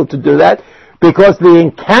Sarah able to do that? Because the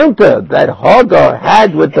encounter that Hagar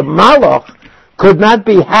had with the Malach could not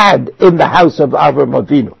be had in the house of Avraham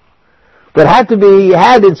Avinu, but had to be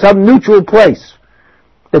had in some neutral place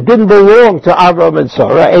that didn't belong to Avraham and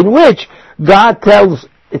Sarah, in which God tells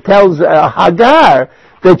Hagar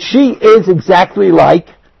that she is exactly like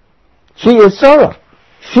she is Sarah.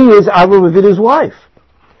 She is Avraham Avinu's wife,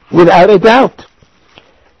 without a doubt.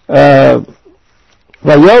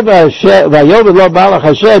 ויאמר לו מלאך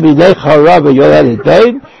השם הנה חרה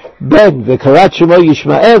ויולדת בן וקראת שמו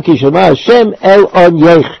ישמעאל כי שמע השם אל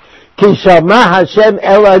ענייך כי שמע השם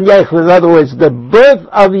אל ענייך. In other words, the birth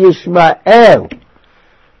of Yishmael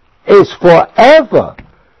is forever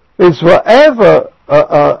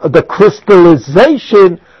the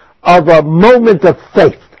crystallization of a moment of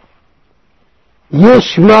faith.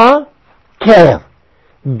 Yishma Kel.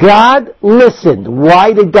 God listened.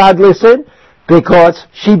 Why did God listen? Because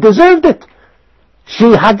she deserved it.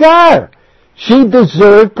 Hagar. She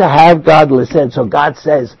deserved to have God listen. So God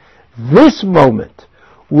says, this moment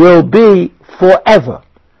will be forever.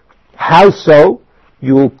 How so?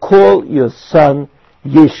 You will call your son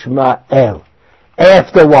Yishmael.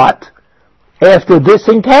 After what? After this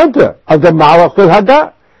encounter of the Malach with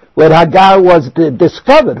Hagar, when Hagar was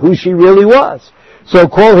discovered who she really was. So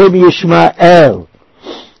call him Yishmael.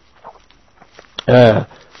 Okay,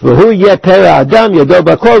 so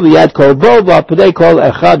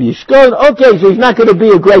he's not going to be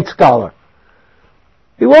a great scholar.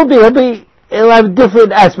 He won't be. He'll have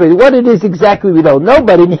different aspects. What it is exactly we don't know,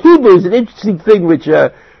 but in Hebrew is an interesting thing which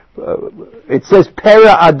it says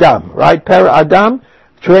Pera Adam, right? Pera Adam,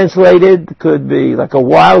 Translated could be like a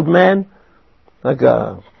wild man, like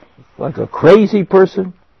a crazy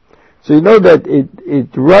person. So you know that it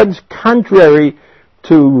runs contrary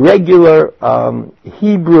to regular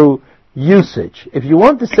Hebrew usage. If you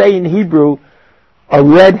want to say in Hebrew a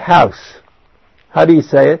red house, how do you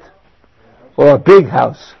say it? Or a big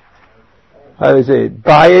house? How do you say it?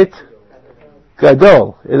 Bayit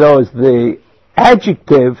gadol. You know, the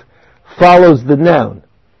adjective follows the noun.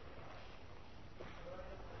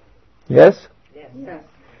 Yes? Yes.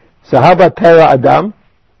 So how about Pera Adam?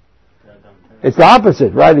 It's the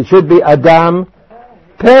opposite, right? It should be Adam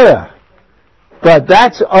Pera. But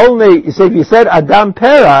that's only, you see, if you said Adam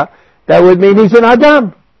Pera, that would mean he's an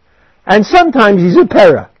Adam. And sometimes he's a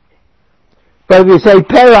Pera. But if you say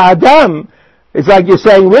Pera Adam, it's like you're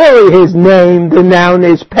saying really his name, the noun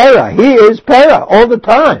is Pera. He is Pera all the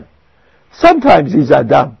time. Sometimes he's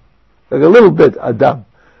Adam. Like a little bit Adam.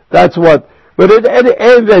 That's what, but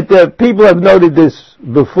people have noted this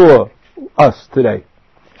before us today.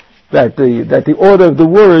 That the order of the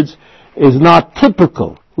words is not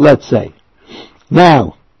typical, let's say.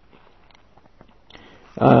 Now,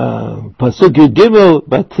 Pasuk Gimel,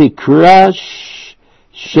 Batikra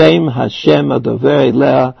Shem Hashem Adover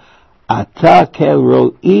Elea Ata Kel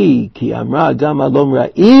Ro'i Ki Amra Gam Alom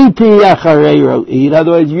Ra'iti Acharei Ro'i. In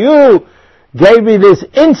other words, you gave me this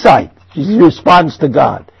insight. She responds to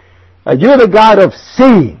God. You're the God of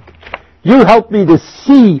seeing. You helped me to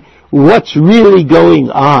see what's really going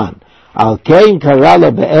on. Al Kain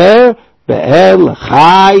Karala Be'er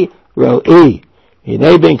L'chai Ro'i.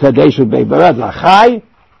 Hinei Ben Kadesh U'Bei Barad L'chai,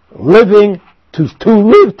 living to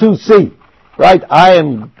live to see. Right? I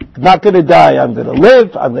am not going to die. I'm going to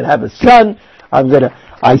live. I'm going to have a son.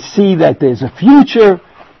 I see that there's a future.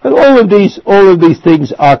 And all of these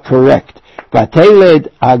things are correct. Vateled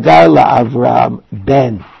Hagar LaAvram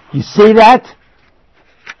Ben. You see that?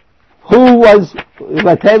 Who was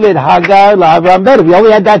Vateled Hagar LaAvram Ben? If you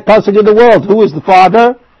only had that pasuk in the world, who was the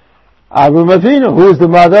father? Avram Avinu. Who was the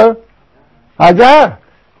mother? Hagar.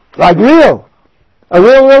 Like a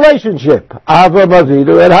real relationship. Avram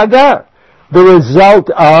Avinu and Hagar. The result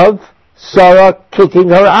of Sarah kicking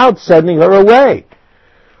her out, sending her away.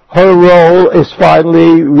 Her role is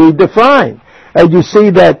finally redefined. And you see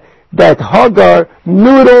that Hagar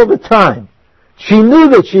knew it all the time. She knew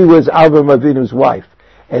that she was Avram Avinu's wife.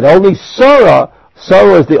 And only Sarah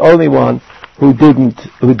is the only one who didn't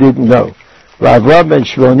know. Avram ben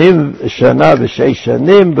Shvonim Shana v'Sheish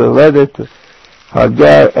Shanim beledet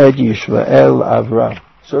Hagar et Yishmael Avram.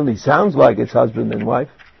 Certainly sounds like it's husband and wife.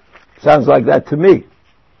 Sounds like that to me.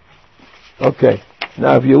 Okay.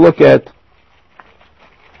 Now if you look at,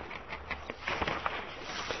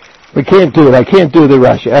 we can't do it. I can't do the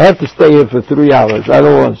Rashi. I have to stay here for 3 hours. I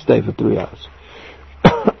don't want to stay for 3 hours.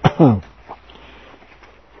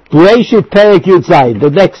 Bereshit Perek Yud Zayin.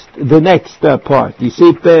 The next part. You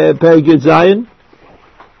see Perek Yud Zayin?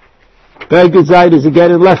 Perek Yud Zayin is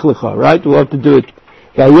again in Lech Lecha, right? We'll have to do it.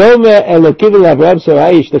 Vayomer Elokim el Avram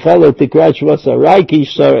Sarai Ishtecha lo tikrat Shema Sarai ki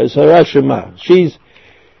Sarah Shema. She's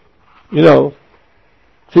going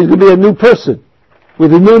to be a new person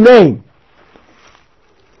with a new name.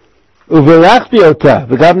 Uverachti ota,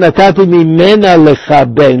 v'gam natati mimena lecha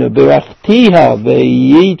ben, uberachtiha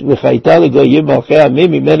v'yit v'chayta legoyim malchei amim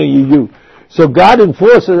mimena yiyu. So God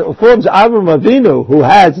informs Avram Avinu, who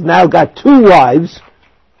has now got 2 wives,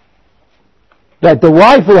 that the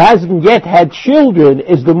wife who hasn't yet had children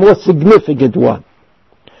is the more significant one.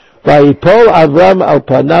 Vayipol Avram al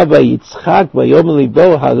panav vayitzchak vayomer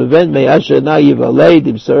libo haraven me'ah shana yivaled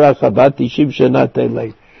im Sarah chabat 90 shana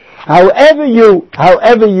teled. However you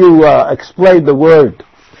explain the word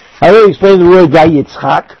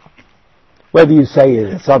Vayitzchak, whether you say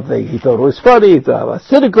it's something he thought was funny, it's a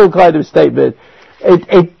cynical kind of statement,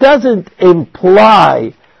 it doesn't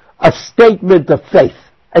imply a statement of faith.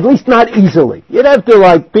 At least not easily. You'd have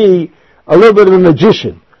to be a little bit of a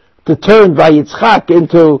magician to turn Vayitzchak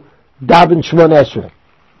into Davin Shmon Esrei.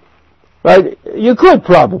 Right? You could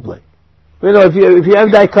probably. If you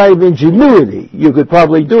have that kind of ingenuity, you could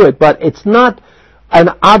probably do it, but it's not an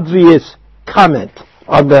obvious comment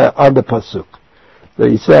on the pasuk. So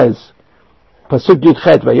he says, pasuk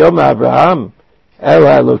Yudchet, Vayom Avraham, El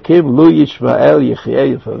Elokim, Lu Yishmael,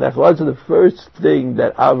 Yechiyeh Yifalech. What's the first thing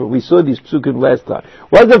that Avram, we saw these psukim last time.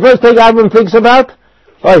 What's the first thing Avram thinks about?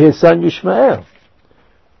 Oh, his son Yishmael.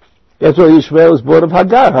 That's why Yishmael was born of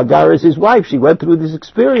Hagar. Hagar is his wife. She went through this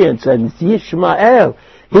experience, and Yishmael,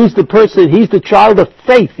 he's the child of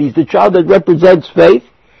faith. He's the child that represents faith.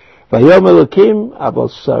 Vayom Elokim, Abel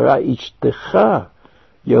Sarah Ishtecha,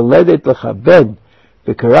 Yoledet Lecha Ben,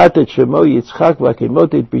 וקראת את שמו יצחק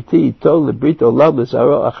והקימות את בריתי איתו לברית עולם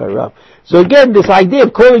לזרעו אחריו. So again, this idea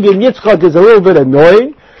of calling him Yitzchak is a little bit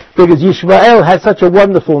annoying, because Yishmael has such a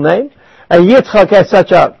wonderful name, and Yitzchak has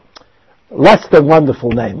such a less than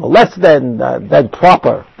wonderful name, or less than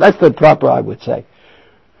proper, I would say.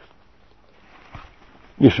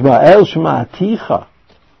 Yishmael Shma'aticha.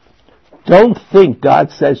 Don't think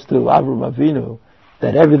God says to Avram Avinu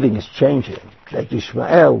that everything is changing, that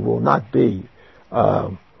Yishmael will not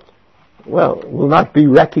be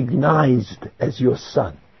recognized as your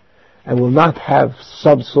son, and will not have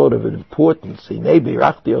some sort of an importance. Yes,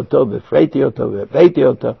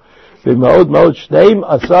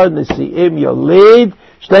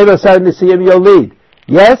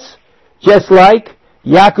 just like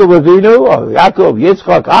Yaakov Avinu, or Yaakov,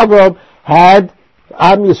 Yitzchak, Avram, had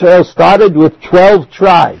Am Yisrael started with 12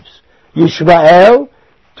 tribes. Yishmael,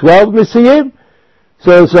 12 Nesiim.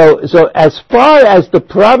 So as far as the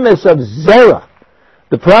promise of Zerah,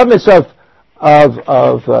 the promise of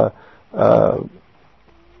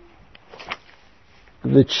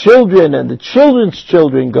the children and the children's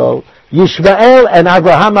children go, Yishmael and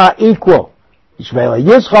Abraham are equal. Yishmael and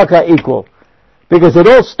Yitzchak are equal. Because it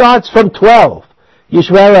all starts from 12.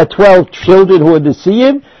 Yishmael had 12 children who were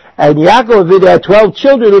Nesiim, and Yaakov Avinu had 12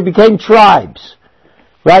 children who became tribes.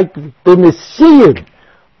 Right? The Nesiim,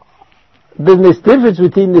 the difference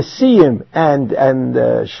between Nesiim and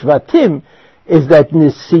Shvatim is that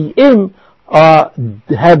Nesiim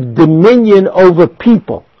have dominion over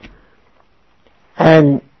people.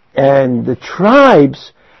 And the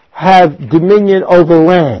tribes have dominion over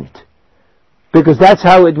land. Because that's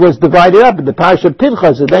how it was divided up in the Parsha of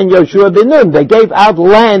Pinchas, and then Yoshua ben Nun. They gave out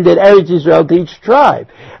land in Eretz Israel to each tribe.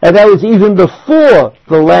 And that was even before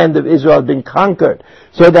the land of Israel had been conquered.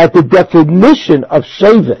 So that the definition of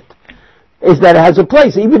Shevet is that it has a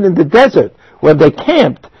place. Even in the desert, when they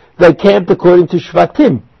camped according to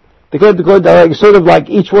Shvatim. They camped according to, sort of like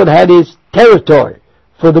each one had his territory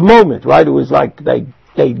for the moment, right? It was like they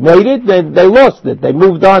made it, then they lost it. They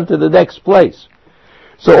moved on to the next place.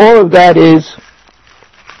 So all of that is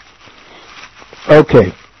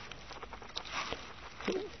okay.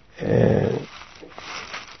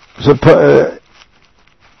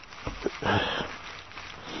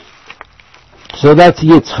 So that's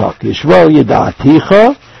Yitzchak. Yishmor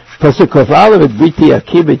Yida'aticha. Pasuk Kaf Aleph et Briti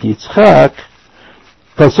Akim et Yitzchak.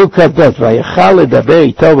 Pasuk Kaf Bet Vayachal ledaber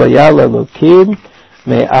ito vayal Elokim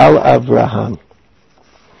me'al Avraham.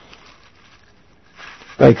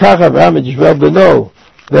 Vayikach Avraham et Yishmael beno.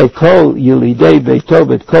 וכל ילידי ביתו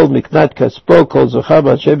ואת כל מקנת כספו, כל זוכר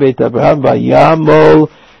באנשי בית אברהם, וימול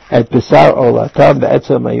את בשר עולתם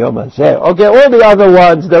בעצם היום הזה. Okay, all the other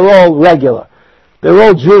ones, they're all regular. They're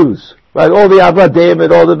all Jews. Right? All the Avadim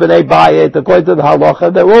and all the Bnei Bayit, according to the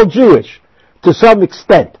halacha, they're all Jewish, to some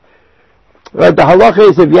extent. Right? The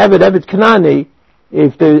halacha is if you have an Evet Kanani,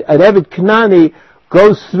 if an Evet Kanani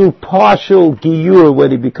goes through partial giyur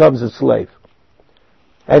when he becomes a slave,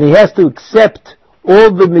 and he has to accept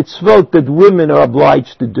all the mitzvot that women are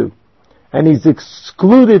obliged to do. And he's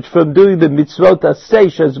excluded from doing the mitzvot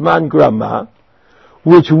aseh shazman grama,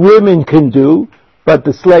 which women can do, but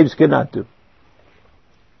the slaves cannot do.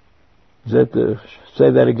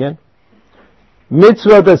 Say that again?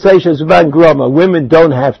 Mitzvot aseh shazman grama, women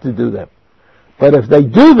don't have to do them. But if they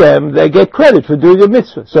do them, they get credit for doing a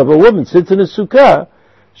mitzvah. So if a woman sits in a sukkah,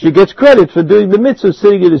 she gets credit for doing the mitzvah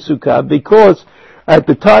sitting in a sukkah, because at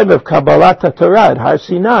the time of Kabbalat Torah at Har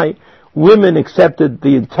Sinai, women accepted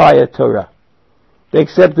the entire Torah. They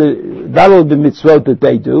accepted not only the mitzvot that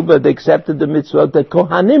they do, but they accepted the mitzvot that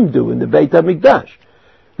Kohanim do in the Beit HaMikdash.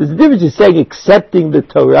 There's a difference in saying accepting the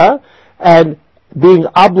Torah and being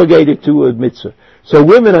obligated to a mitzvah. So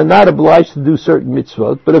women are not obliged to do certain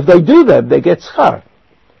mitzvot, but if they do them, they get schar.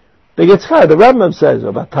 They get schar. The Rambam says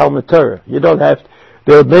about Talmud Torah. You don't have to.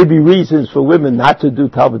 There may be reasons for women not to do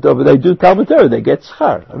Talmud Torah, but they do Talmud Torah, they get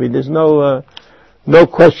schar. I mean, there's no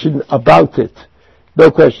question about it. No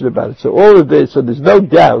question about it. So all of this, so there's no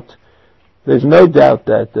doubt that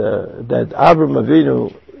Avram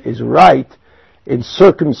Avinu is right in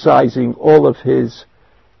circumcising all of his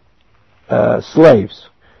slaves.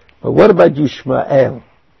 But what about Yishmael?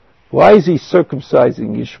 Why is he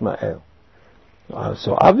circumcising Yishmael?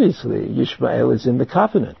 So obviously, Yishmael is in the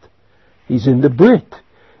covenant. He's in the Brit,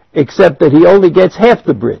 except that he only gets half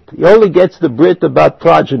the Brit. He only gets the Brit about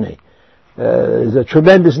progeny. There's a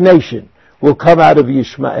tremendous nation will come out of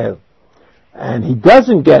Yishmael. And he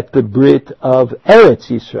doesn't get the Brit of Eretz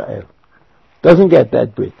Yisrael. Doesn't get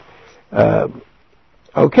that Brit.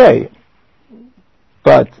 Okay.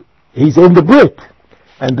 But he's in the Brit.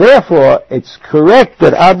 And therefore, it's correct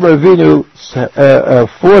that Avraham Avinu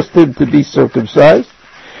forced him to be circumcised.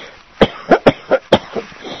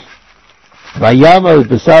 ויאמר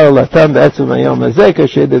בשר עולתם בעצם היום הזה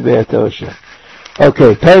כשדיבר השם.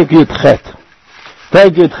 Okay, פרק י"ח.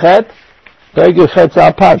 פרק י"ח זה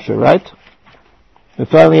our parsha, right? We're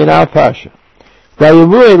finally in our parsha.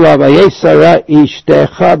 ויאמרו אליו, ויהי שרה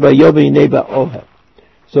אשתך ביום הנה באוהל.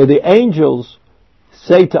 So the angels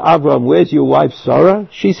say to Avram, where's your wife Sarah?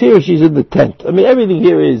 She's here, she's in the tent. I mean, everything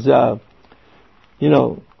here is, we've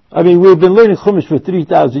been learning Chumash for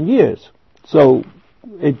 3,000 years. So,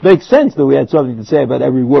 it makes sense that we had something to say about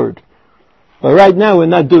every word. But right now we're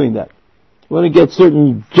not doing that. We want to get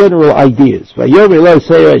certain general ideas. Again,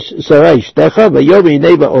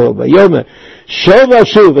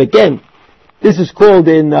 this is called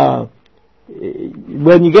when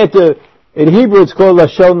you get to, in Hebrew it's called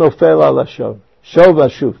Lashon Nofel al Lashon. Shov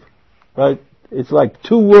Ashuv. Right? It's like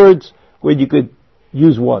two words where you could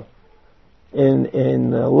use one.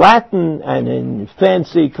 In Latin and in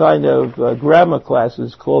fancy kind of grammar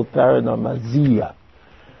classes called paronomazia,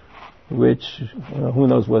 which who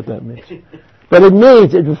knows what that means. But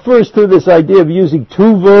it refers to this idea of using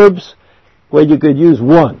two verbs where you could use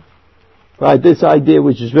one. Right? This idea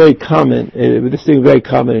which is very common, this thing is very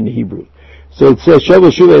common in Hebrew. So it says,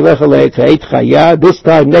 this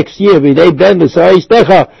time next year, v'nei ben v'sara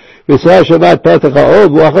ishtecha, v'sara shabbat petach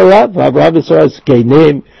ha'od, v'acharav, v'avraham v'sara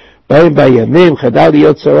zkenim, b'hem b'yamim, chadal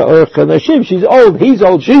yot sara orach kanashim. She's old, he's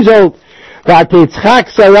old, she's old. V'atitzchak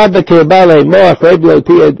sara b'kirba le'mo, achrei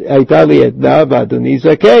b'loti hayta li etna, v'adoni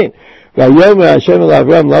zaken. V'yomer Hashem el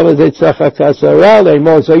Avram, lama zeh tzachaka sara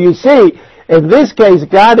le'mo. So you see, in this case,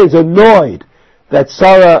 God is annoyed that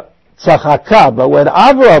Sarah tzachaka, but when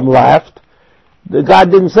Avram laughed, the God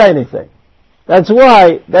didn't say anything. That's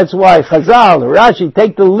why Chazal, Rashi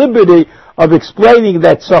take the liberty of explaining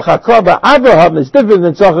that tzachaka by Abraham is different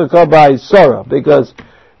than tzachaka by Sarah, because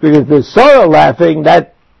the Sarah laughing,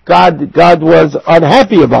 that God was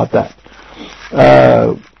unhappy about that.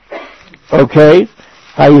 Okay.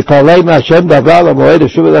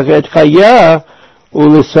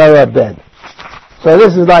 So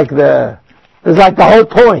this is like the whole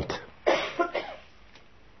point.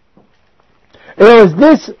 It was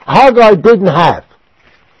this Hagar didn't have.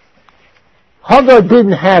 Hagar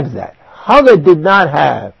didn't have that. Hagar did not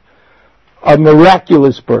have a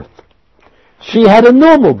miraculous birth. She had a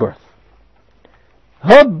normal birth.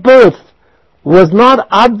 Her birth was not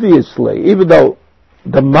obviously, even though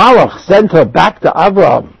the Malach sent her back to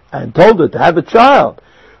Abraham and told her to have a child,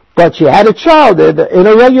 but she had a child in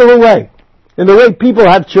a regular way, in the way people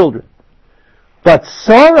have children. But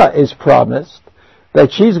Sarah is promised that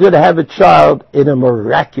she's going to have a child in a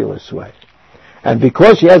miraculous way. And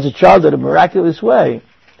because she has a child in a miraculous way,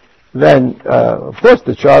 then, of course,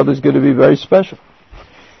 the child is going to be very special.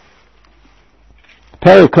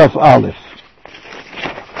 Perikaf Aleph.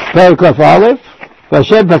 Perikaf Aleph.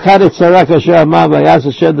 Vashem pakad et Sarah kasher amar vayas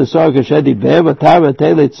Hashem l'Sarah kasher diber v'tar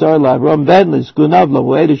v'tei et Sarah l'Avram ben l'zkunav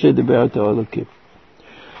l'moed asher diber oto Elokim.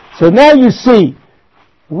 So now you see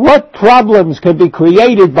what problems can be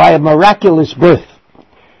created by a miraculous birth.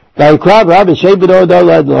 Of course, he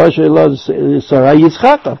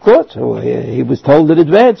was told in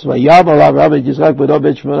advance. Also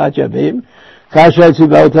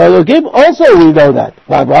we know that.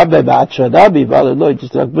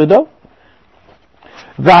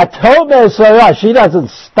 She doesn't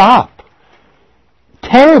stop.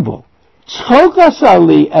 Terrible.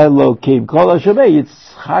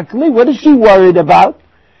 What is she worried about?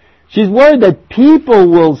 She's worried that people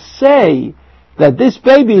will say that this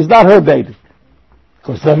baby is not her baby.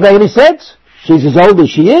 Because it doesn't make any sense. She's as old as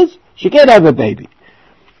she is. She can't have a baby.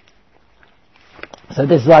 So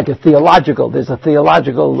this is like there's a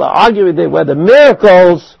theological argument there where the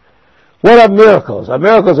miracles, what are miracles? Are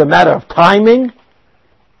miracles a matter of timing,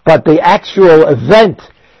 but the actual event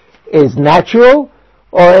is natural,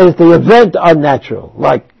 or is the event unnatural?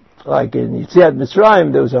 Like in Yetziat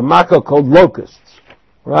Mitzrayim, there was a makkah called locusts,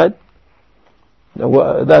 right? There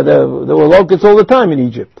were locusts all the time in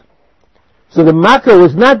Egypt. So the makkah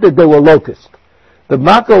was not that there were locusts. The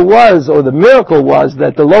makkah was, or the miracle was,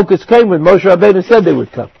 that the locusts came when Moshe Rabbeinu said they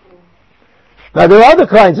would come. Now there are other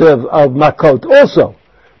kinds of makkot also.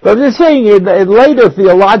 But I'm just saying, in later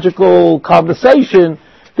theological conversation,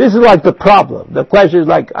 this is like the problem. The question is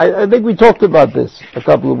like, I think we talked about this a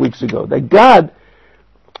couple of weeks ago, that God,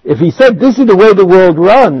 if He said this is the way the world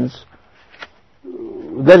runs,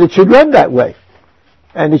 then it should run that way.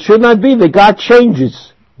 And it should not be that God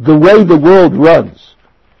changes the way the world runs.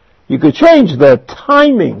 You could change the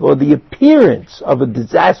timing or the appearance of a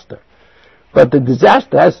disaster, But the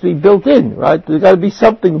disaster has to be built in, right? There's got to be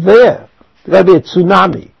something there. There's got to be a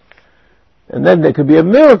tsunami. And then there could be a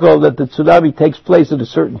miracle that the tsunami takes place at a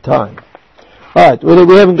certain time. Alright,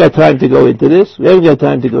 we haven't got time to go into this.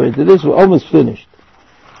 We're almost finished.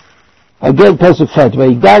 Again, Pasuk Chet.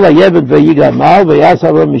 Vayigdal haYeved vayigamal vayas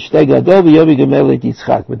Avram mishteh gadol v'yom yigamel et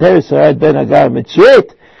Yitzchak. V'ter Sarat ben Hagar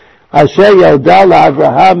mitzrit asher yalda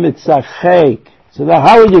la'Avraham mitzachek. So now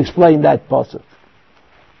how would you explain that pasuk?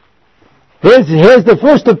 Here's the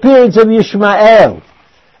first appearance of Yishmael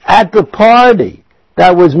at the party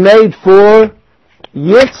that was made for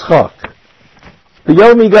Yitzchak.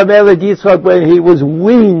 V'yom yigamel et Yitzchak, when he was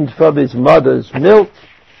weaned from his mother's milk,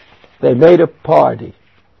 they made a party.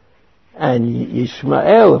 And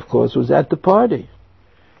Yishmael, of course, was at the party.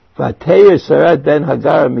 Vateir Sarat ben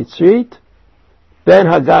Hagar HaMitzrit, ben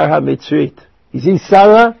Hagar HaMitzrit. You see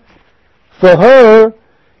Sarah? For her,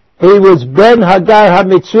 he was ben Hagar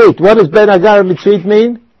HaMitzrit. What does ben Hagar HaMitzrit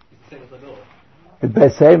mean? It's the same as Hagar. The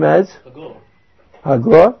same as? Hagar.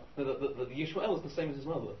 Hagar? The Yishmael is the same as his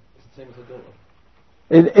mother. It's the same as Hagar.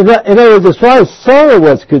 In other words, as far as Sarah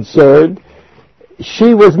was concerned,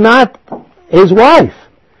 she was not his wife.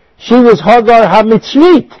 She was Hagar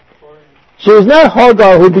HaMitzrit. She was not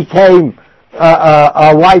Hagar who became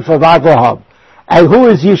a wife of Abraham. And who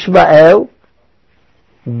is Yishmael?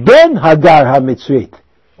 Ben Hagar HaMitzrit.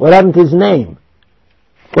 What happened to his name?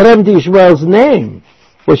 What happened to Yishmael's name?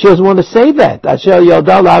 Well, she doesn't want to say that. Asher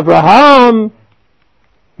Yalda Abraham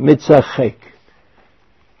Mitzachek.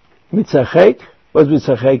 Mitzachek? What does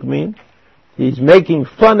Mitzachek mean? He's making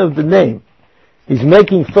fun of the name. He's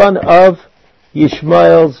making fun of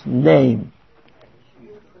Yishmael's name.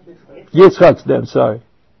 Yitzchak's name, sorry.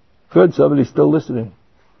 Good, somebody's still listening.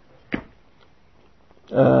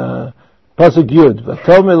 Pasuk Yud.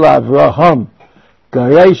 V'tomer la'Avraham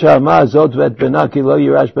Garesh ha'ama azot v'et bena ki lo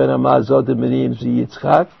yirash ben ha'ama azot emenim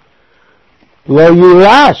Yitzchak. Lo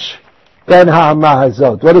yirash ben ha'ama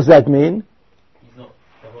azot. What does that mean? He's not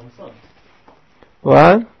Avram's son.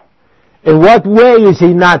 What? In what way is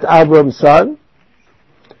he not Avram's son?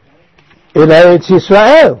 In Eretz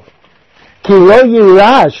Yisrael. Ki lo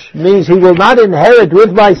yirash means he will not inherit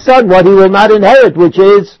with my son what he will not inherit, which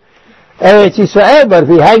is Eretz Yisrael. But if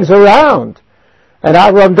he hangs around and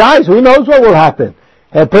Avram dies, who knows what will happen?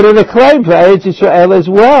 He'll put in a claim for Eretz Yisrael as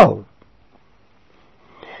well.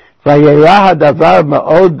 Vayera hadavar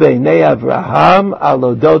ma'od beinei Avraham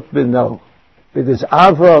alodot beno. Because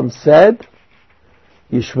Avram said,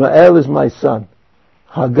 Yishmael is my son.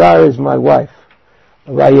 Hagar is my wife.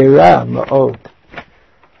 Vayera ma'od.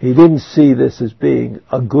 He didn't see this as being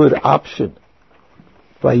a good option.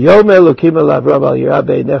 Vayomer Elokim el Avram al yira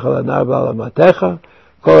beinecha lanav al amatecha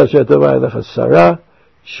kol asher tomar elecha Sarah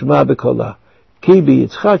shma b'kola ki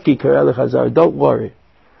b'yitzchak yikra elecha zar. Don't worry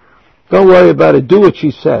about it. Do what she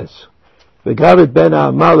says. V'gavet ben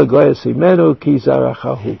ha'amal legoyas imenu ki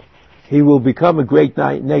zarachahu. He will become a great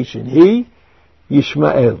nation. He,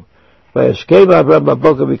 Yishmael. Vayashkev Avram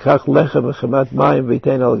b'boker v'kach lechem v'chemat mayim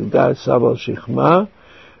v'yitein al Hagar sav al shichma.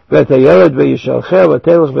 She went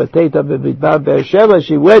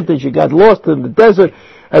and she got lost in the desert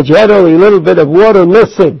and she had only a little bit of water.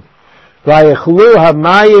 Listen.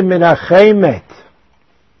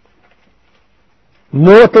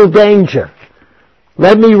 Mortal danger.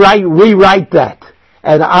 Let me rewrite that.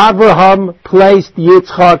 And Abraham placed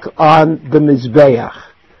Yitzchak on the Mizbeach.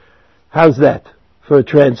 How's that for a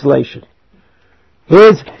translation?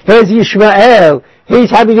 Here's Yishmael. He's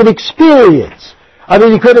having an experience. I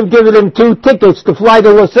mean, he could have given him 2 tickets to fly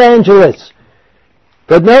to Los Angeles.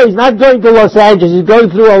 But no, he's not going to Los Angeles. He's going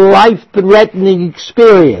through a life-threatening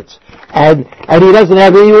experience. And he doesn't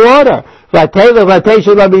have any water. She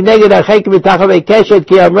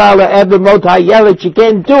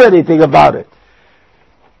can't do anything about it.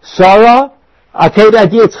 Sarah,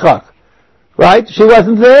 Akedat Yitzchak. Right? She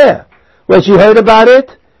wasn't there. When she heard about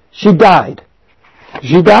it, she died.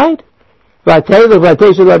 She died? Vayishma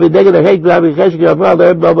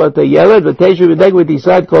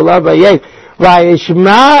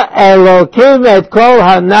Elokim et kol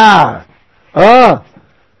hanar.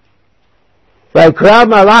 Vayikra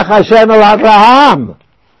malach Hashem el Avraham.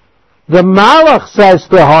 The Malach says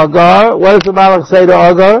to Hagar, what does the Malach say to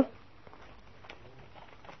Hagar?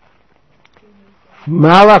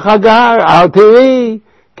 Malach Hagar, al tiri,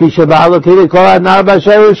 ki sheba Elokim et kol hanar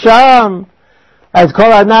b'asher sham. As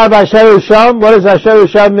Kol Hanar b'Asher Sham, what does Asher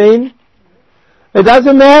Sham mean? It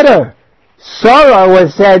doesn't matter. Sarah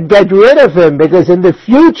was said, get rid of him, because in the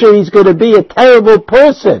future he's going to be a terrible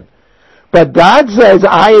person. But God says,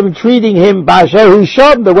 I am treating him b'Asher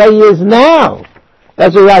Sham, the way he is now.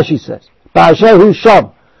 That's what Rashi says. B'Asher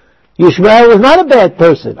Sham. Yishmael was not a bad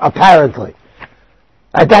person, apparently.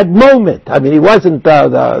 At that moment, I mean, he wasn't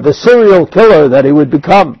the serial killer that he would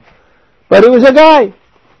become, but he was a guy.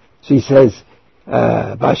 She says,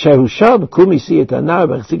 don't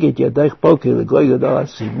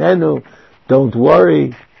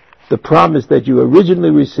worry, the promise that you originally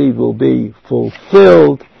received will be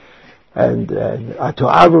fulfilled. And to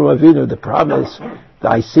Avraham Avinu, the promise,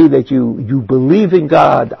 I see that you believe in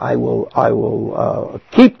God. I will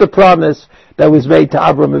keep the promise that was made to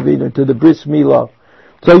Avraham Avinu, to the Bris Milah.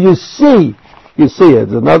 So you see it.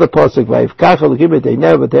 Another pasuk,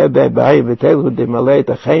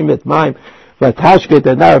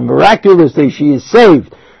 miraculously she is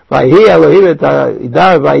saved.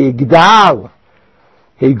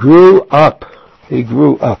 He grew up.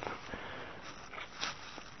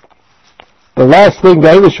 The last thing,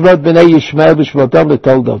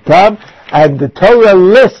 and the Torah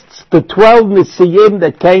lists the 12 Nisiyim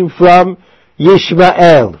that came from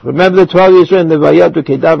Yishmael. Remember the 12 Yishmael, the Vayotu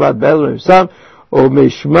Kedav Ad Bel Sam,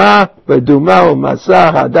 Mishma, Veduma,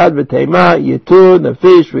 Masa, Hadad, Vetema, Yetur,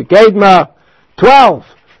 Nafish, Vekedma. 12.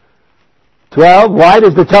 Why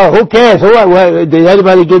does the Torah? Who cares? Did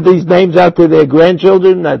anybody give these names out to their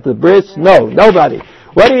grandchildren at the bris? No, nobody.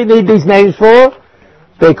 What do you need these names for?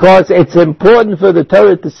 Because it's important for the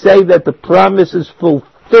Torah to say that the promise is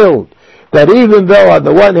fulfilled. That even though on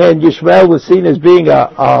the one hand Yishmael was seen as being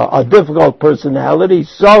a difficult personality,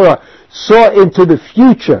 Sarah saw into the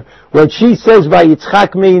future. When she says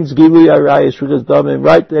Vayitzchak means Gilui Arayis Shrikas Damim,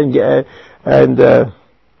 right? And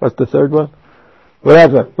what's the third one?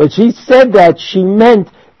 Whatever. When she said that, she meant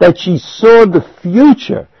that she saw the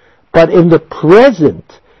future, but in the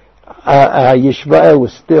present, Yishmael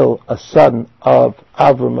was still a son of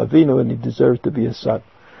Avram Avinu, and he deserved to be a son.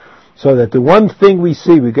 So that the one thing we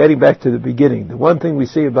see, we're getting back to the beginning, the one thing we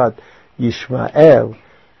see about Yishmael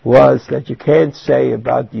was that you can't say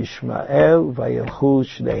about Yishmael, Vayelchu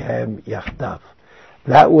Shnehem Yachdav.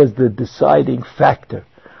 That was the deciding factor.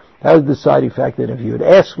 And if you would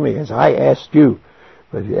ask me, as I asked you,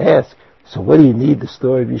 but if you ask, so what do you need the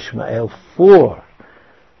story of Yishmael for?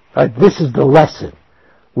 This is the lesson.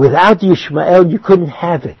 Without Yishmael, you couldn't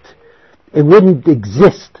have it. It wouldn't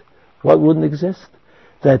exist. What wouldn't exist?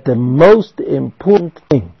 That the most important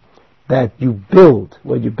thing that you build,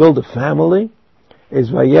 when you build a family,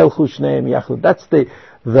 is Vayelchu Shneim Yachdav. That's the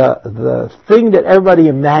thing that everybody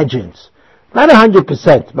imagines. Not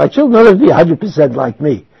 100%. My children don't have to be 100% like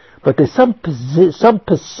me. But there's some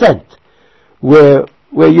percent where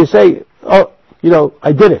you say, oh,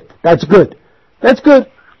 I did it. That's good.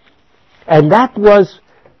 And that was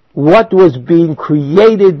what was being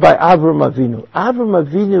created by Avram Avinu. Avram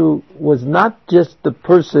Avinu was not just the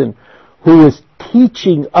person who was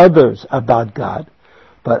teaching others about God,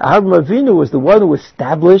 but Avram Avinu was the one who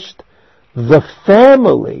established the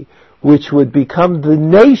family which would become the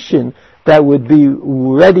nation that would be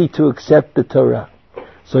ready to accept the Torah.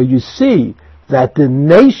 So you see that the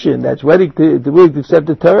nation that's ready to accept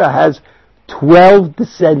the Torah has 12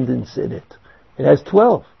 descendants in it. It has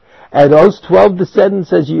 12. And those 12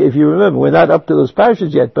 descendants, if you remember, we're not up to those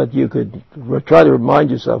parashas yet, but you could try to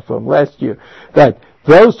remind yourself from last year that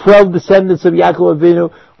those 12 descendants of Yaakov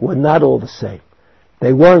Avinu were not all the same.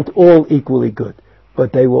 They weren't all equally good,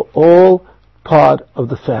 but they were all part of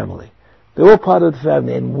the family. They were all part of the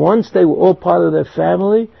family, and once they were all part of their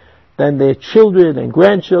family, then their children and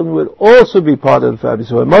grandchildren would also be part of the family.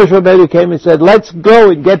 So when Moshe Rabbeinu came and said, let's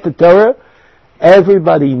go and get the Torah,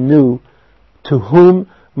 everybody knew to whom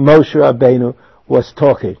Moshe Rabbeinu was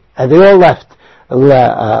talking. And they all left.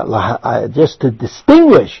 Just to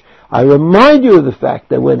distinguish, I remind you of the fact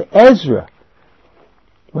that when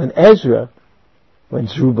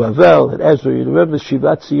Zerubbabel and Ezra, you remember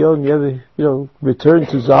Shivat Zion, returned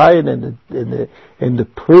to Zion in the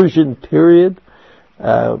Persian period,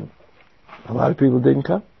 a lot of people didn't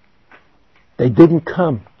come. They didn't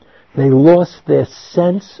come. They lost their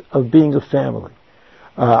sense of being a family.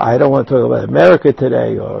 I don't want to talk about America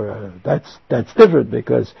today, or that's different,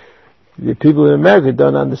 because the people in America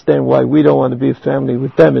don't understand why we don't want to be a family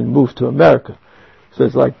with them and move to America. So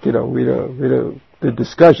it's like, the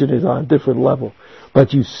discussion is on a different level.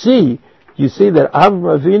 But you see that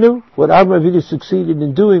what Avram Avinu succeeded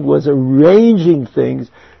in doing was arranging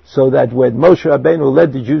things so that when Moshe Rabbeinu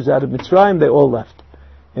led the Jews out of Mitzrayim, they all left.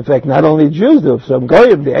 In fact, not only the Jews, there were some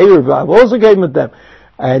Goyim, the Erev also came with them.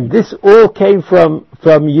 And this all came from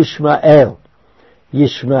Yishmael.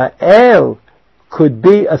 Yishmael could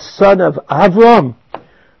be a son of Avram,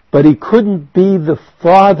 but he couldn't be the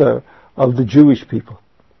father of the Jewish people,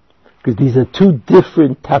 because these are two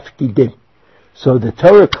different tafkidim. So the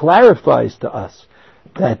Torah clarifies to us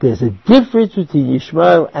that there's a difference between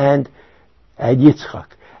Yishmael and Yitzchak.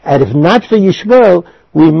 And if not for Yishmael,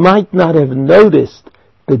 we might not have noticed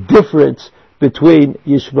the difference between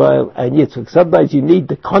Yishmael and Yitzchak. Sometimes you need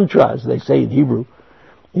the contrast, they say in Hebrew.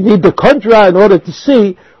 You need the contrast in order to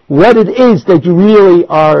see what it is that you really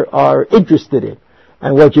are interested in.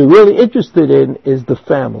 And what you're really interested in is the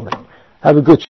family. Have a good